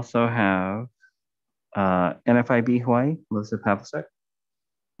 We also have NFIB Hawaii, Melissa Pavlicek.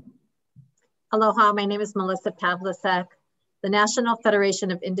 Aloha, my name is Melissa Pavlicek. The National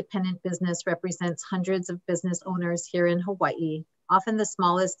Federation of Independent Business represents hundreds of business owners here in Hawaii, often the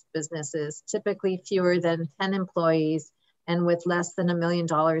smallest businesses, typically fewer than 10 employees and with less than $1 million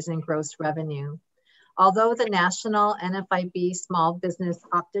in gross revenue. Although the National NFIB Small Business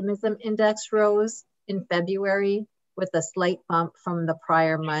Optimism Index rose in February with a slight bump from the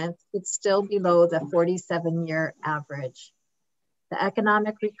prior month, it's still below the 47-year average. The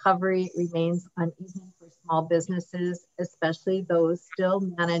economic recovery remains uneven for small businesses, especially those still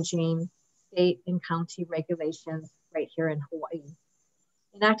managing state and county regulations right here in Hawaii.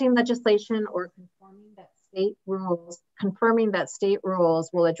 Enacting legislation or confirming that state rules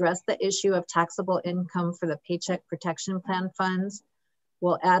will address the issue of taxable income for the Paycheck Protection Plan funds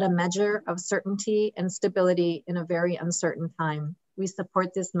will add a measure of certainty and stability in a very uncertain time. We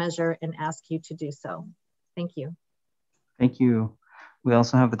support this measure and ask you to do so. Thank you. Thank you. We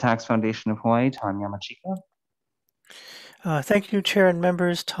also have the Tax Foundation of Hawaii, Tom Yamachika. Thank you, Chair and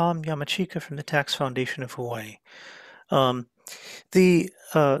members. Tom Yamachika from the Tax Foundation of Hawaii. The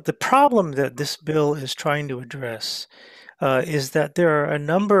problem that this bill is trying to address is that there are a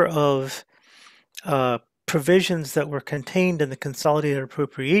number of provisions that were contained in the Consolidated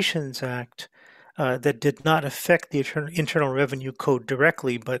Appropriations Act that did not affect the Internal Revenue Code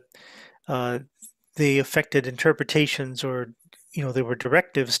directly, but they affected interpretations, or there were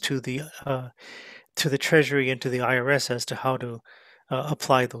directives to the Treasury and to the IRS as to how to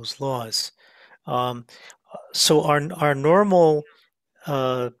apply those laws. So our normal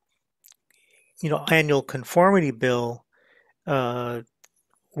annual conformity bill, what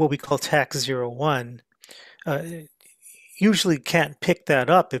we call Tax 01, usually can't pick that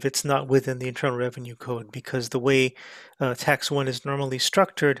up if it's not within the Internal Revenue Code, because the way Tax 1 is normally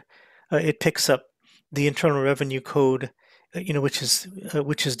structured, it picks up the Internal Revenue Code, which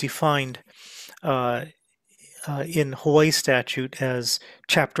is defined in Hawaii statute as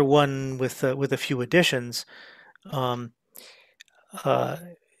Chapter 1 with a few additions.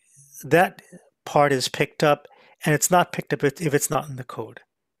 That part is picked up, and it's not picked up if it's not in the code.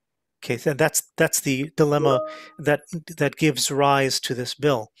 Okay, so that's the dilemma that gives rise to this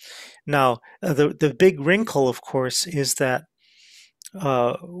bill. Now, the big wrinkle, of course, is that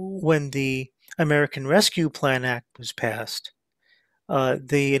when the American Rescue Plan Act was passed,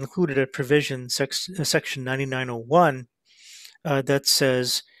 they included a provision, Section 9901, that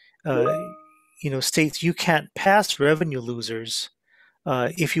says, states you can't pass revenue losers.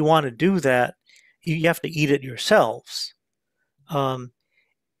 If you want to do that, you have to eat it yourselves.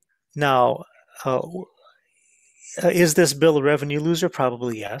 Now, is this bill a revenue loser?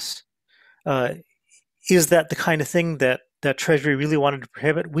 Probably yes. Is that the kind of thing that Treasury really wanted to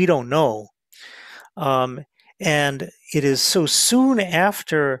prohibit? We don't know. And it is so soon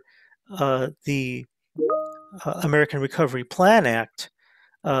after the American Recovery Plan Act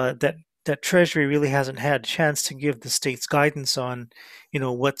that that Treasury really hasn't had a chance to give the state's guidance on,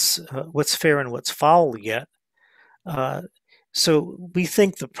 what's fair and what's foul yet. So we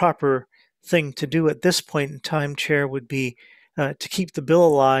think the proper thing to do at this point in time, Chair, would be to keep the bill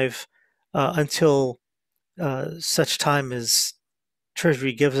alive until such time as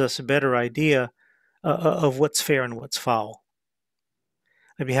Treasury gives us a better idea of what's fair and what's foul.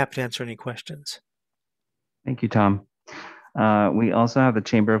 I'd be happy to answer any questions. Thank you, Tom. We also have the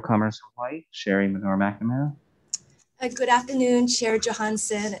Chamber of Commerce Hawaii, Sherry Manor-McNamara. Good afternoon, Chair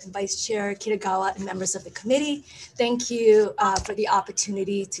Johansson, and Vice Chair Kitagawa, and members of the committee. Thank you for the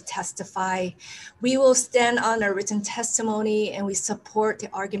opportunity to testify. We will stand on our written testimony, and we support the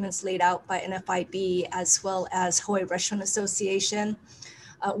arguments laid out by NFIB as well as Hawaii Restaurant Association.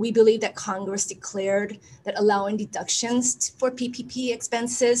 We believe that Congress declared that allowing deductions for PPP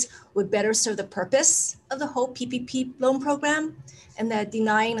expenses would better serve the purpose of the whole PPP loan program, and that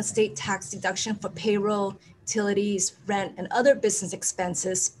denying a state tax deduction for payroll, utilities, rent, and other business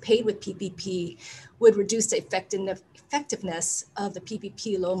expenses paid with PPP would reduce the effectiveness of the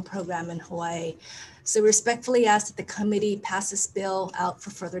PPP loan program in Hawaii. So respectfully ask that the committee pass this bill out for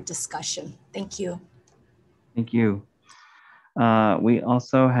further discussion. Thank you. Thank you. We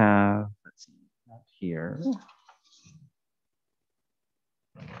also have, let's see, not here.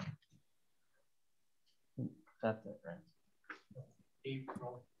 That's it, right?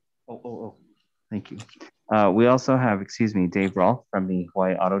 Oh. Thank you. We also have, Dave Rolfe from the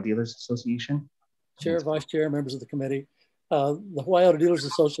Hawaii Auto Dealers Association. Chair, Vice Chair, members of the committee. The Hawaii Auto Dealers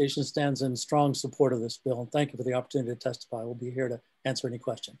Association stands in strong support of this bill, and thank you for the opportunity to testify. We'll be here to answer any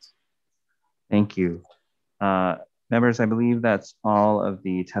questions. Thank you. Members, I believe that's all of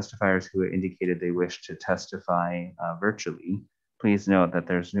the testifiers who indicated they wish to testify virtually. Please note that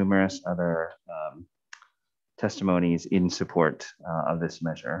there's numerous other testimonies in support of this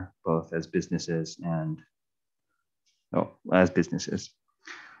measure, both as businesses and, as businesses.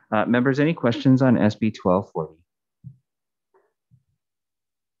 Members, any questions on SB 1240?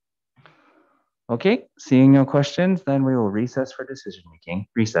 Okay, seeing no questions, then we will recess for decision making.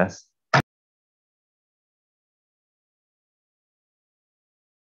 Recess.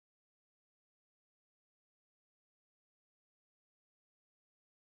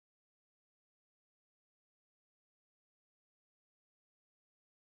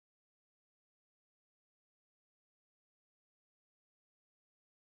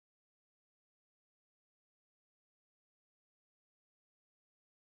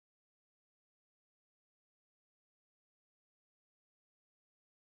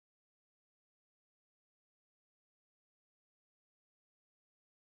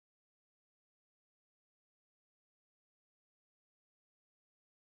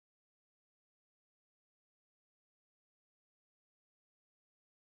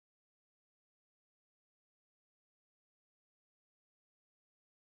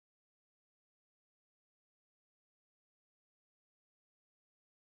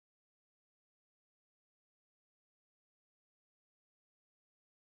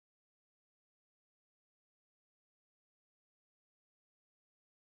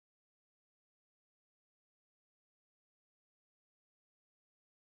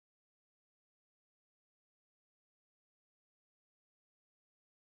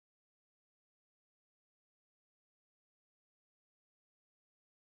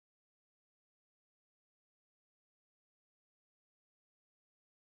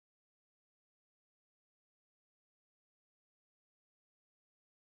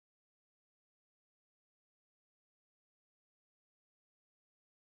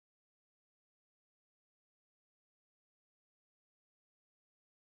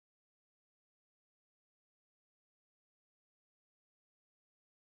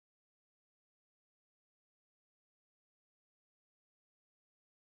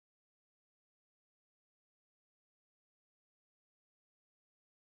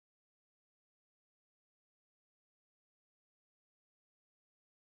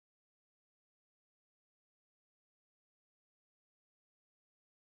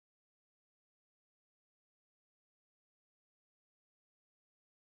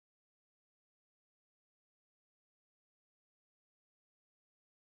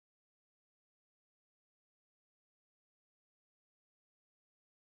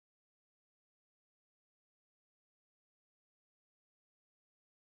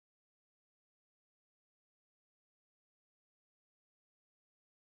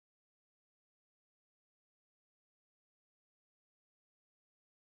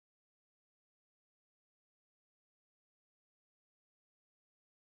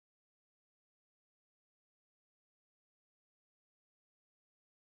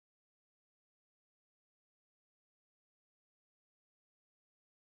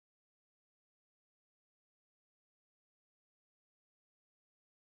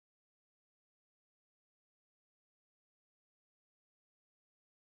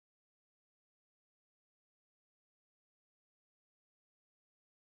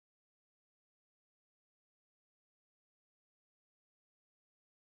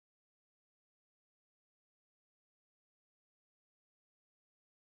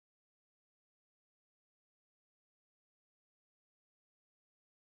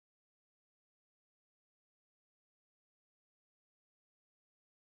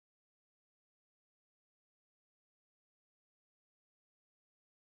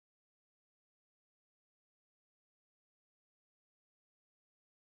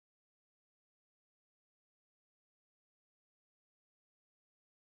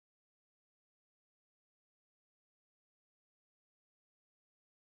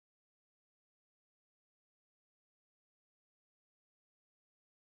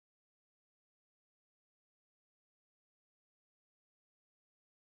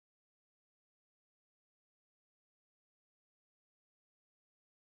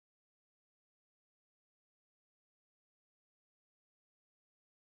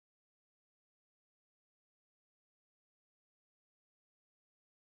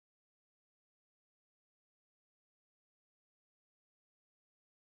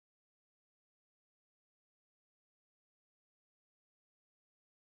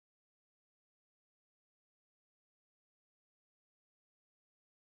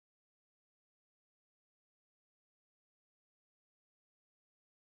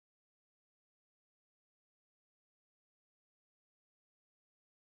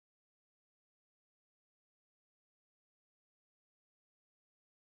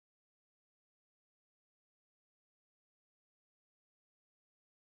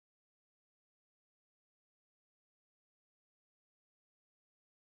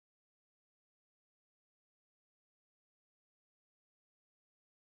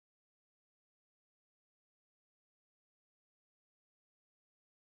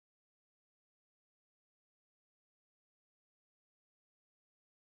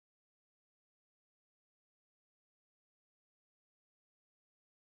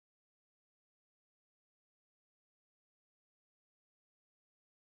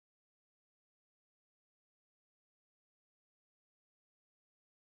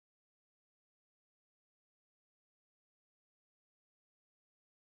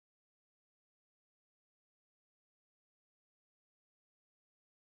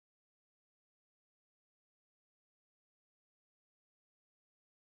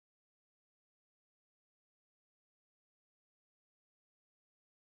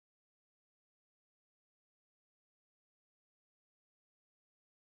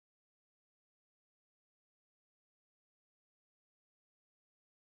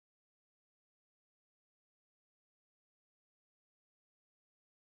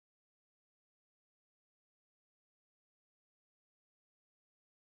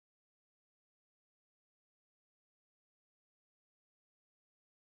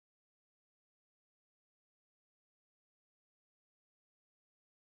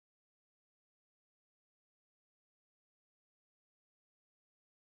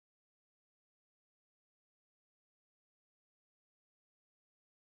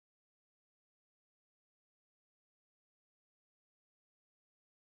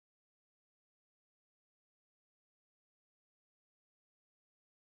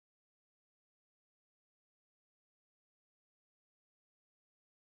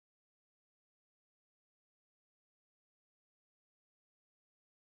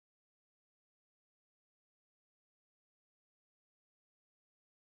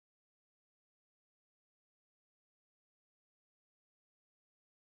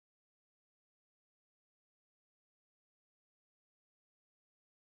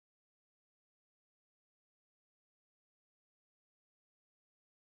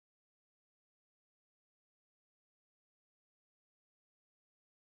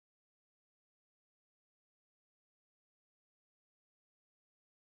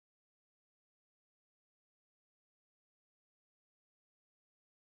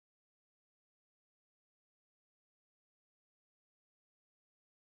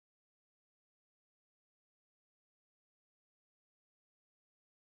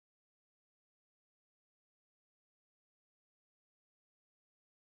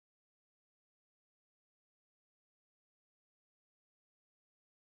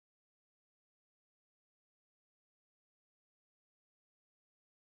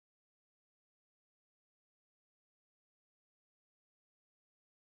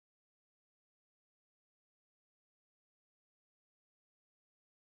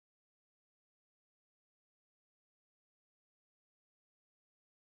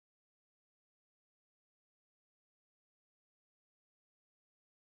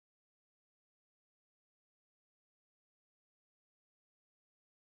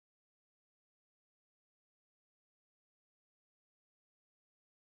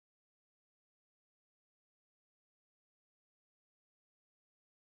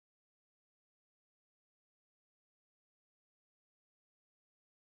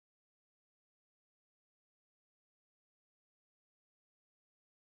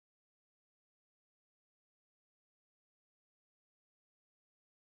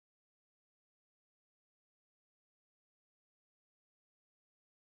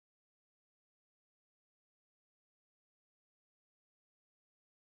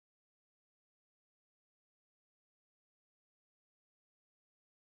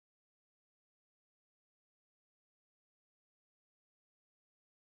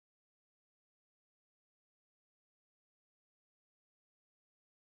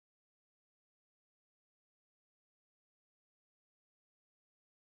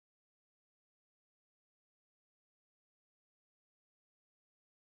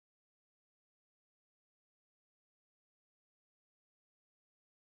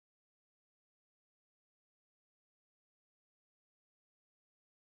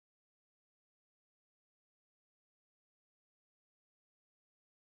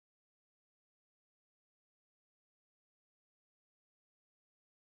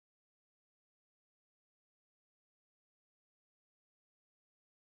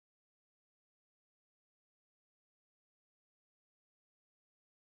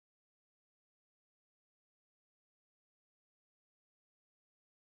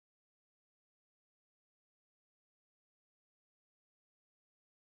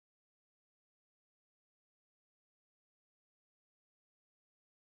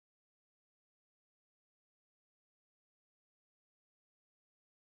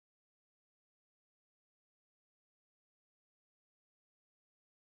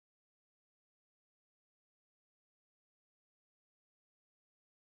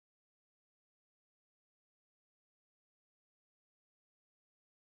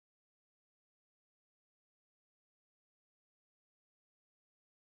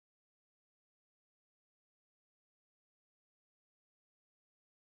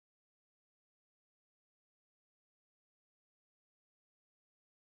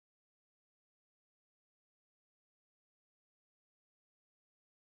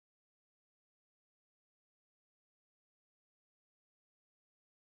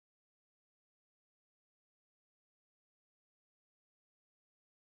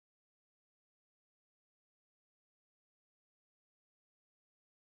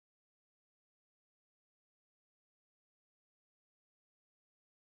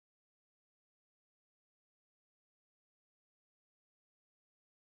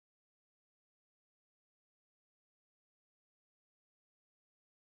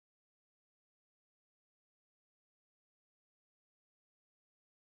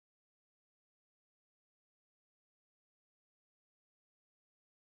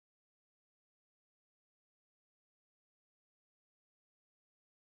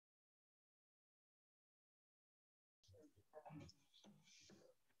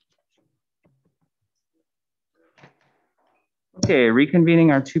 Okay,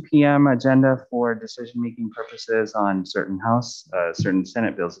 reconvening our 2 p.m. agenda for decision-making purposes on certain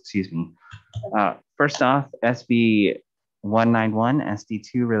Senate bills, excuse me. First off, SB 191,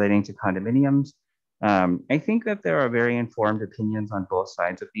 SD2 relating to condominiums. I think that there are very informed opinions on both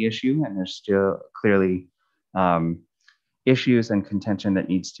sides of the issue, and there's still clearly issues and contention that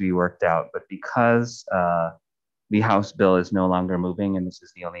needs to be worked out. But because the House bill is no longer moving and this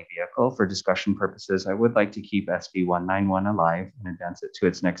is the only vehicle for discussion purposes, I would like to keep SB 191 alive and advance it to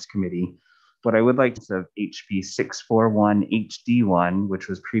its next committee. What I would like is of HB 641 HD1, which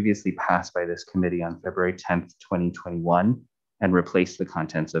was previously passed by this committee on February 10th, 2021, and replace the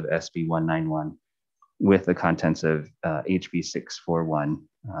contents of SB 191 with the contents of HB 641,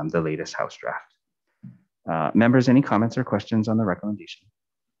 the latest House draft. Members, any comments or questions on the recommendation?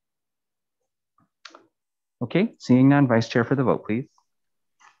 Okay, seeing none, Vice Chair for the vote, please.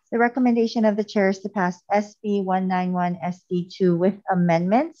 The recommendation of the chair is to pass SB 191 SD2 with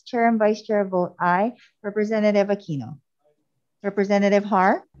amendments. Chair and Vice Chair vote aye. Representative Aquino. Representative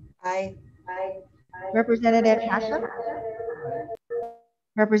Har. Aye. Representative Hashem.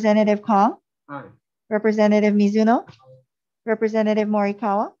 Representative Kong. Aye. Representative Mizuno. Representative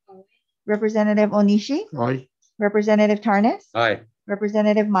Morikawa. Representative Onishi. Aye. Representative Tarnas. Aye.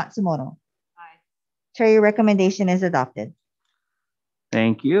 Representative Matsumoto. Chair, your recommendation is adopted.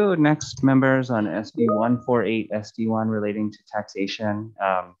 Thank you. Next, members, on SB 148 SD1 relating to taxation.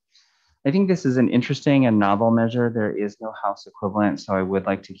 I think this is an interesting and novel measure. There is no House equivalent, so I would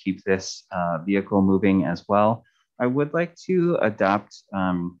like to keep this vehicle moving as well. I would like to adopt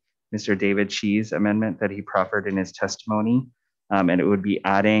Mr. David Shee's amendment that he proffered in his testimony, and it would be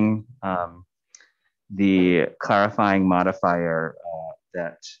adding the clarifying modifier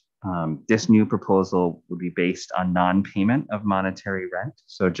that this new proposal would be based on non-payment of monetary rent.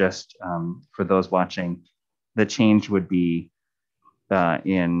 So just for those watching, the change would be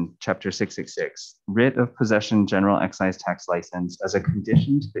in Chapter 666, writ of possession general excise tax license. As a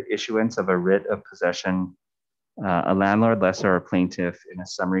condition to the issuance of a writ of possession, a landlord, lessor, or plaintiff in a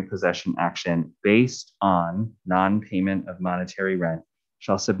summary possession action based on non-payment of monetary rent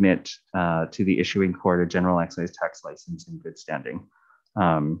shall submit to the issuing court a general excise tax license in good standing.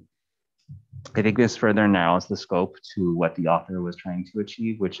 I think this further narrows the scope to what the author was trying to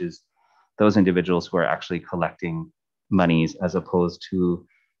achieve, which is those individuals who are actually collecting monies as opposed to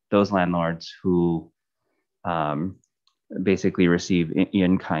those landlords who basically receive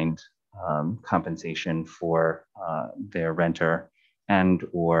in-kind compensation for their renter, and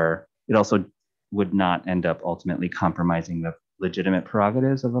or it also would not end up ultimately compromising the legitimate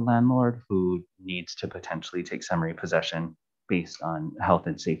prerogatives of a landlord who needs to potentially take summary possession based on health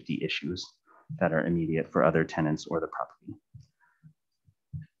and safety issues that are immediate for other tenants or the property.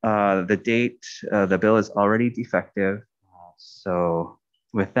 The date, the bill is already defective. So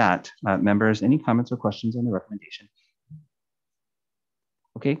with that, members, any comments or questions on the recommendation?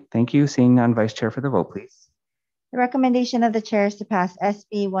 Okay, thank you. Seeing none, Vice Chair for the vote, please. The recommendation of the chair is to pass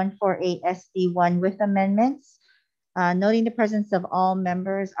SB 148 SD1 with amendments. Noting the presence of all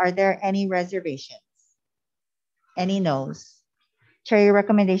members, are there any reservations? Any noes? Chair, your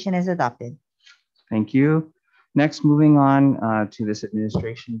recommendation is adopted. Thank you. Next, moving on to this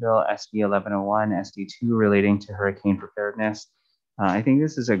administration bill, SB 1101 SD2 relating to hurricane preparedness. I think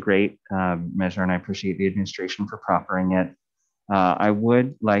this is a great measure, and I appreciate the administration for proffering it. I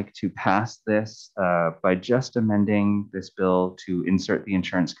would like to pass this by just amending this bill to insert the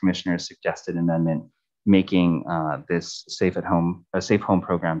insurance commissioner's suggested amendment, making this safe home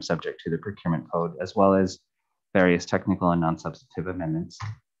program subject to the procurement code, as well as various technical and non-substantive amendments.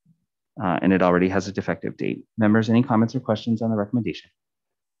 And it already has a defective date. Members, any comments or questions on the recommendation?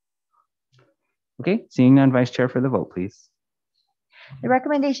 Okay, seeing none, Vice Chair for the vote, please. The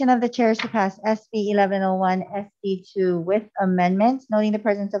recommendation of the chair is to pass SB 1101 SD2 with amendments. Noting the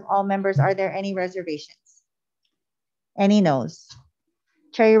presence of all members, are there any reservations? Any noes?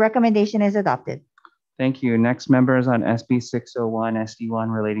 Chair, your recommendation is adopted. Thank you. Next, members, on SB 601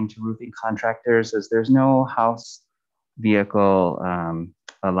 SD1 relating to roofing contractors. As there's no House vehicle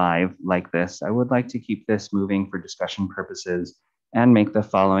alive like this, I would like to keep this moving for discussion purposes and make the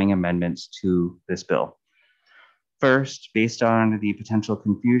following amendments to this bill. First, based on the potential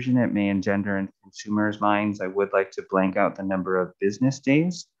confusion it may engender in consumers' minds, I would like to blank out the number of business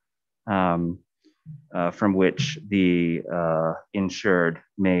days from which the insured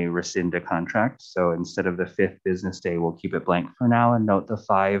may rescind a contract. So instead of the 5th business day, we'll keep it blank for now and note the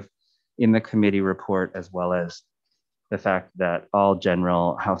 5 in the committee report, as well as the fact that all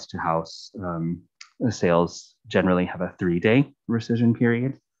general house-to-house sales generally have a 3-day rescission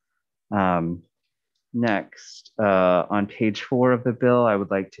period. Next, on page 4 of the bill, I would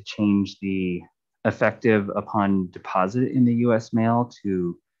like to change the effective upon deposit in the U.S. mail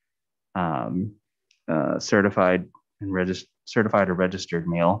to certified or registered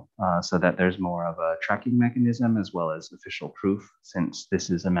mail, so that there's more of a tracking mechanism as well as official proof, since this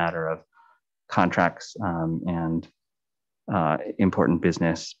is a matter of contracts and important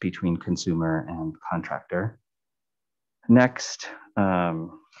business between consumer and contractor. Next,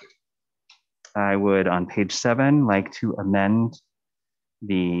 I would, on page 7, like to amend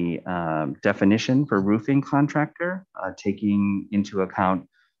the definition for roofing contractor, taking into account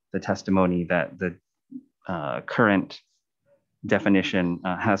the testimony that the current definition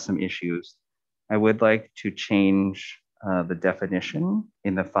has some issues. I would like to change the definition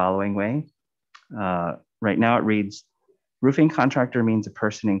in the following way. Right now it reads, roofing contractor means a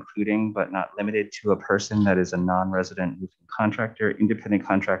person including but not limited to a person that is a non-resident roofing contractor, independent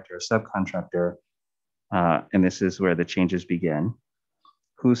contractor, or subcontractor, and this is where the changes begin,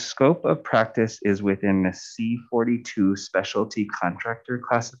 whose scope of practice is within the C42 specialty contractor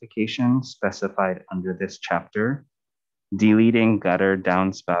classification specified under this chapter, deleting gutter,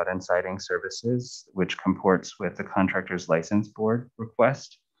 downspout, and siding services, which comports with the contractor's license board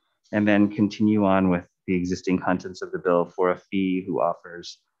request, and then continue on with the existing contents of the bill for a fee who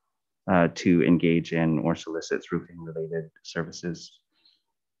offers to engage in or solicits roofing related services,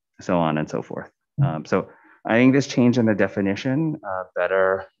 so on and so forth. So I think this change in the definition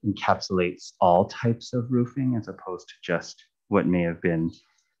better encapsulates all types of roofing as opposed to just what may have been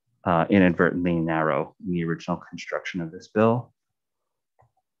inadvertently narrow in the original construction of this bill.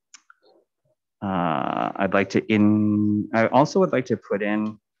 I also would like to put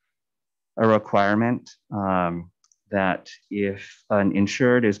in a requirement that if an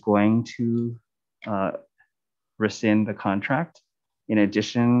insured is going to rescind the contract, in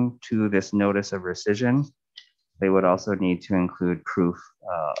addition to this notice of rescission, they would also need to include proof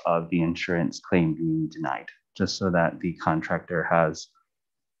of the insurance claim being denied, just so that the contractor has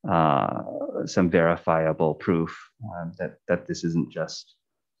some verifiable proof that this isn't just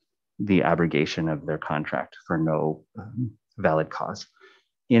the abrogation of their contract for no valid cause.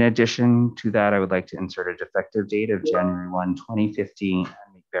 In addition to that, I would like to insert a effective date of January 1, 2015, and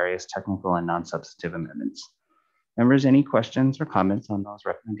make various technical and non-substantive amendments. Members, any questions or comments on those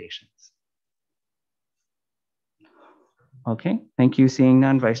recommendations? Okay, thank you. Seeing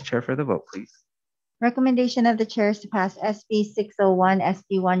none, Vice Chair, for the vote, please. Recommendation of the chair is to pass SB 601,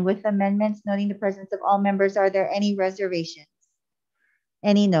 SB1 with amendments, noting the presence of all members. Are there any reservations?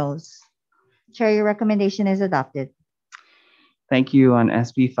 Any noes? Chair, your recommendation is adopted. Thank you. On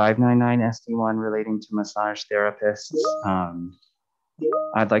SB 599, SB1 relating to massage therapists,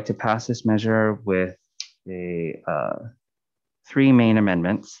 I'd like to pass this measure with three main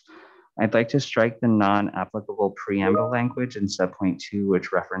amendments. I'd like to strike the non-applicable preamble language in subpoint 2,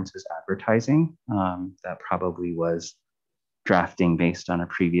 which references advertising. That probably was drafting based on a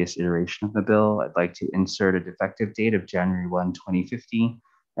previous iteration of the bill. I'd like to insert a defective date of January 1, 2015,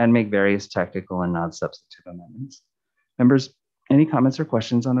 and make various technical and non-substantive amendments. Members, any comments or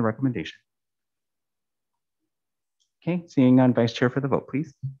questions on the recommendation? Okay, seeing none, Vice Chair, for the vote,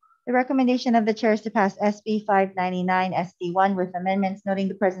 please. The recommendation of the chair is to pass SB 599, SB1 with amendments, noting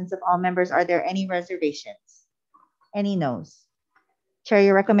the presence of all members. Are there any reservations? Any noes? Chair,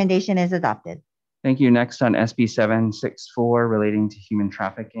 your recommendation is adopted. Thank you. Next, on SB 764 relating to human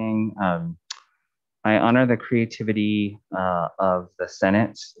trafficking, I honor the creativity of the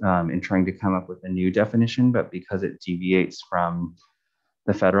Senate in trying to come up with a new definition, but because it deviates from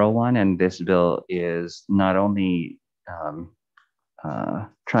the federal one, and this bill is not only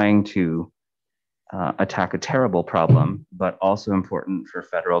trying to attack a terrible problem, but also important for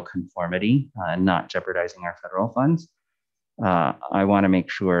federal conformity and not jeopardizing our federal funds. I want to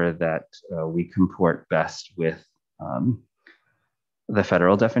make sure that we comport best with the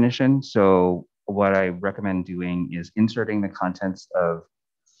federal definition. So what I recommend doing is inserting the contents of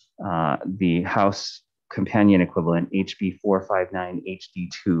the House companion equivalent, HB 459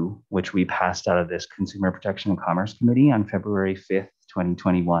 HD2, which we passed out of this Consumer Protection and Commerce Committee on February 5th,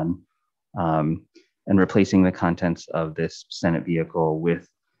 2021, and replacing the contents of this Senate vehicle with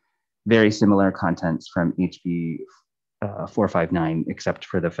very similar contents from HB 459, except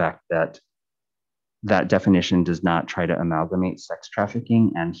for the fact that that definition does not try to amalgamate sex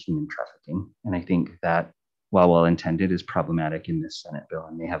trafficking and human trafficking. And I think that, while well-intended, is problematic in this Senate bill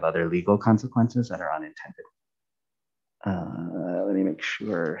and may have other legal consequences that are unintended. Let me make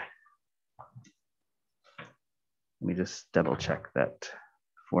sure. Let me just double check that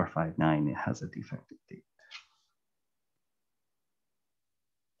 459 has a defective date.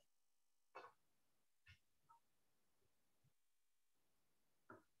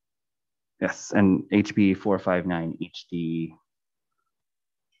 Yes, and HB 459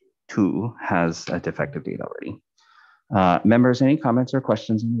 HD2 has a defective date already. Members, any comments or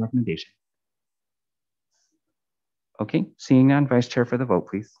questions on the recommendation? Okay, seeing none, Vice Chair for the vote,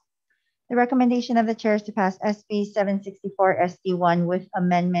 please. The recommendation of the chair is to pass SB 764 SD1 with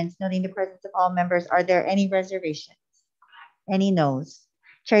amendments, noting the presence of all members. Are there any reservations? Any noes?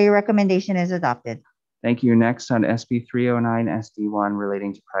 Chair, your recommendation is adopted. Thank you. Next, on SB 309 SD1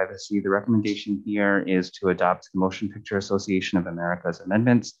 relating to privacy, the recommendation here is to adopt the Motion Picture Association of America's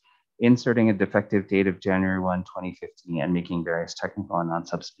amendments, inserting a defective date of January 1, 2015, and making various technical and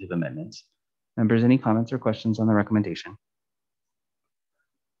non-substantive amendments. Members, any comments or questions on the recommendation?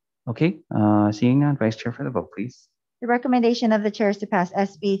 Okay, seeing none, Vice Chair for the vote, please. The recommendation of the chair is to pass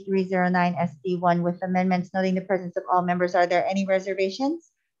SB 309 SD1 with amendments, noting the presence of all members. Are there any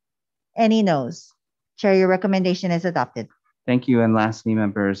reservations? Any noes? Chair, your recommendation is adopted. Thank you. And lastly,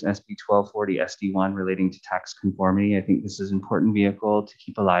 members, SB 1240 SD1 relating to tax conformity. I think this is an important vehicle to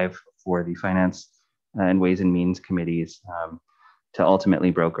keep alive for the Finance and Ways and Means committees to ultimately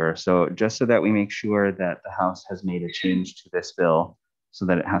broker. So just so that we make sure that the House has made a change to this bill so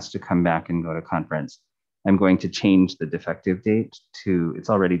that it has to come back and go to conference, I'm going to change the defective date to, it's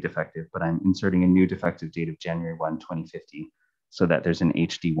already defective, but I'm inserting a new defective date of January 1, 2050, so that there's an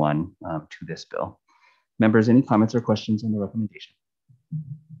HD1 to this bill. Members, any comments or questions on the recommendation?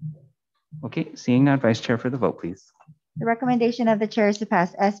 Okay, seeing none, Vice Chair for the vote, please. The recommendation of the chair is to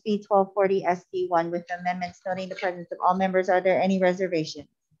pass SB 1240 SD1 with amendments, noting the presence of all members. Are there any reservations?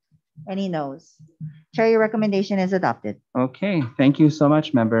 Any noes? Chair, your recommendation is adopted. Okay, thank you so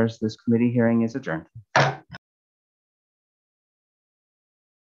much, members. This committee hearing is adjourned.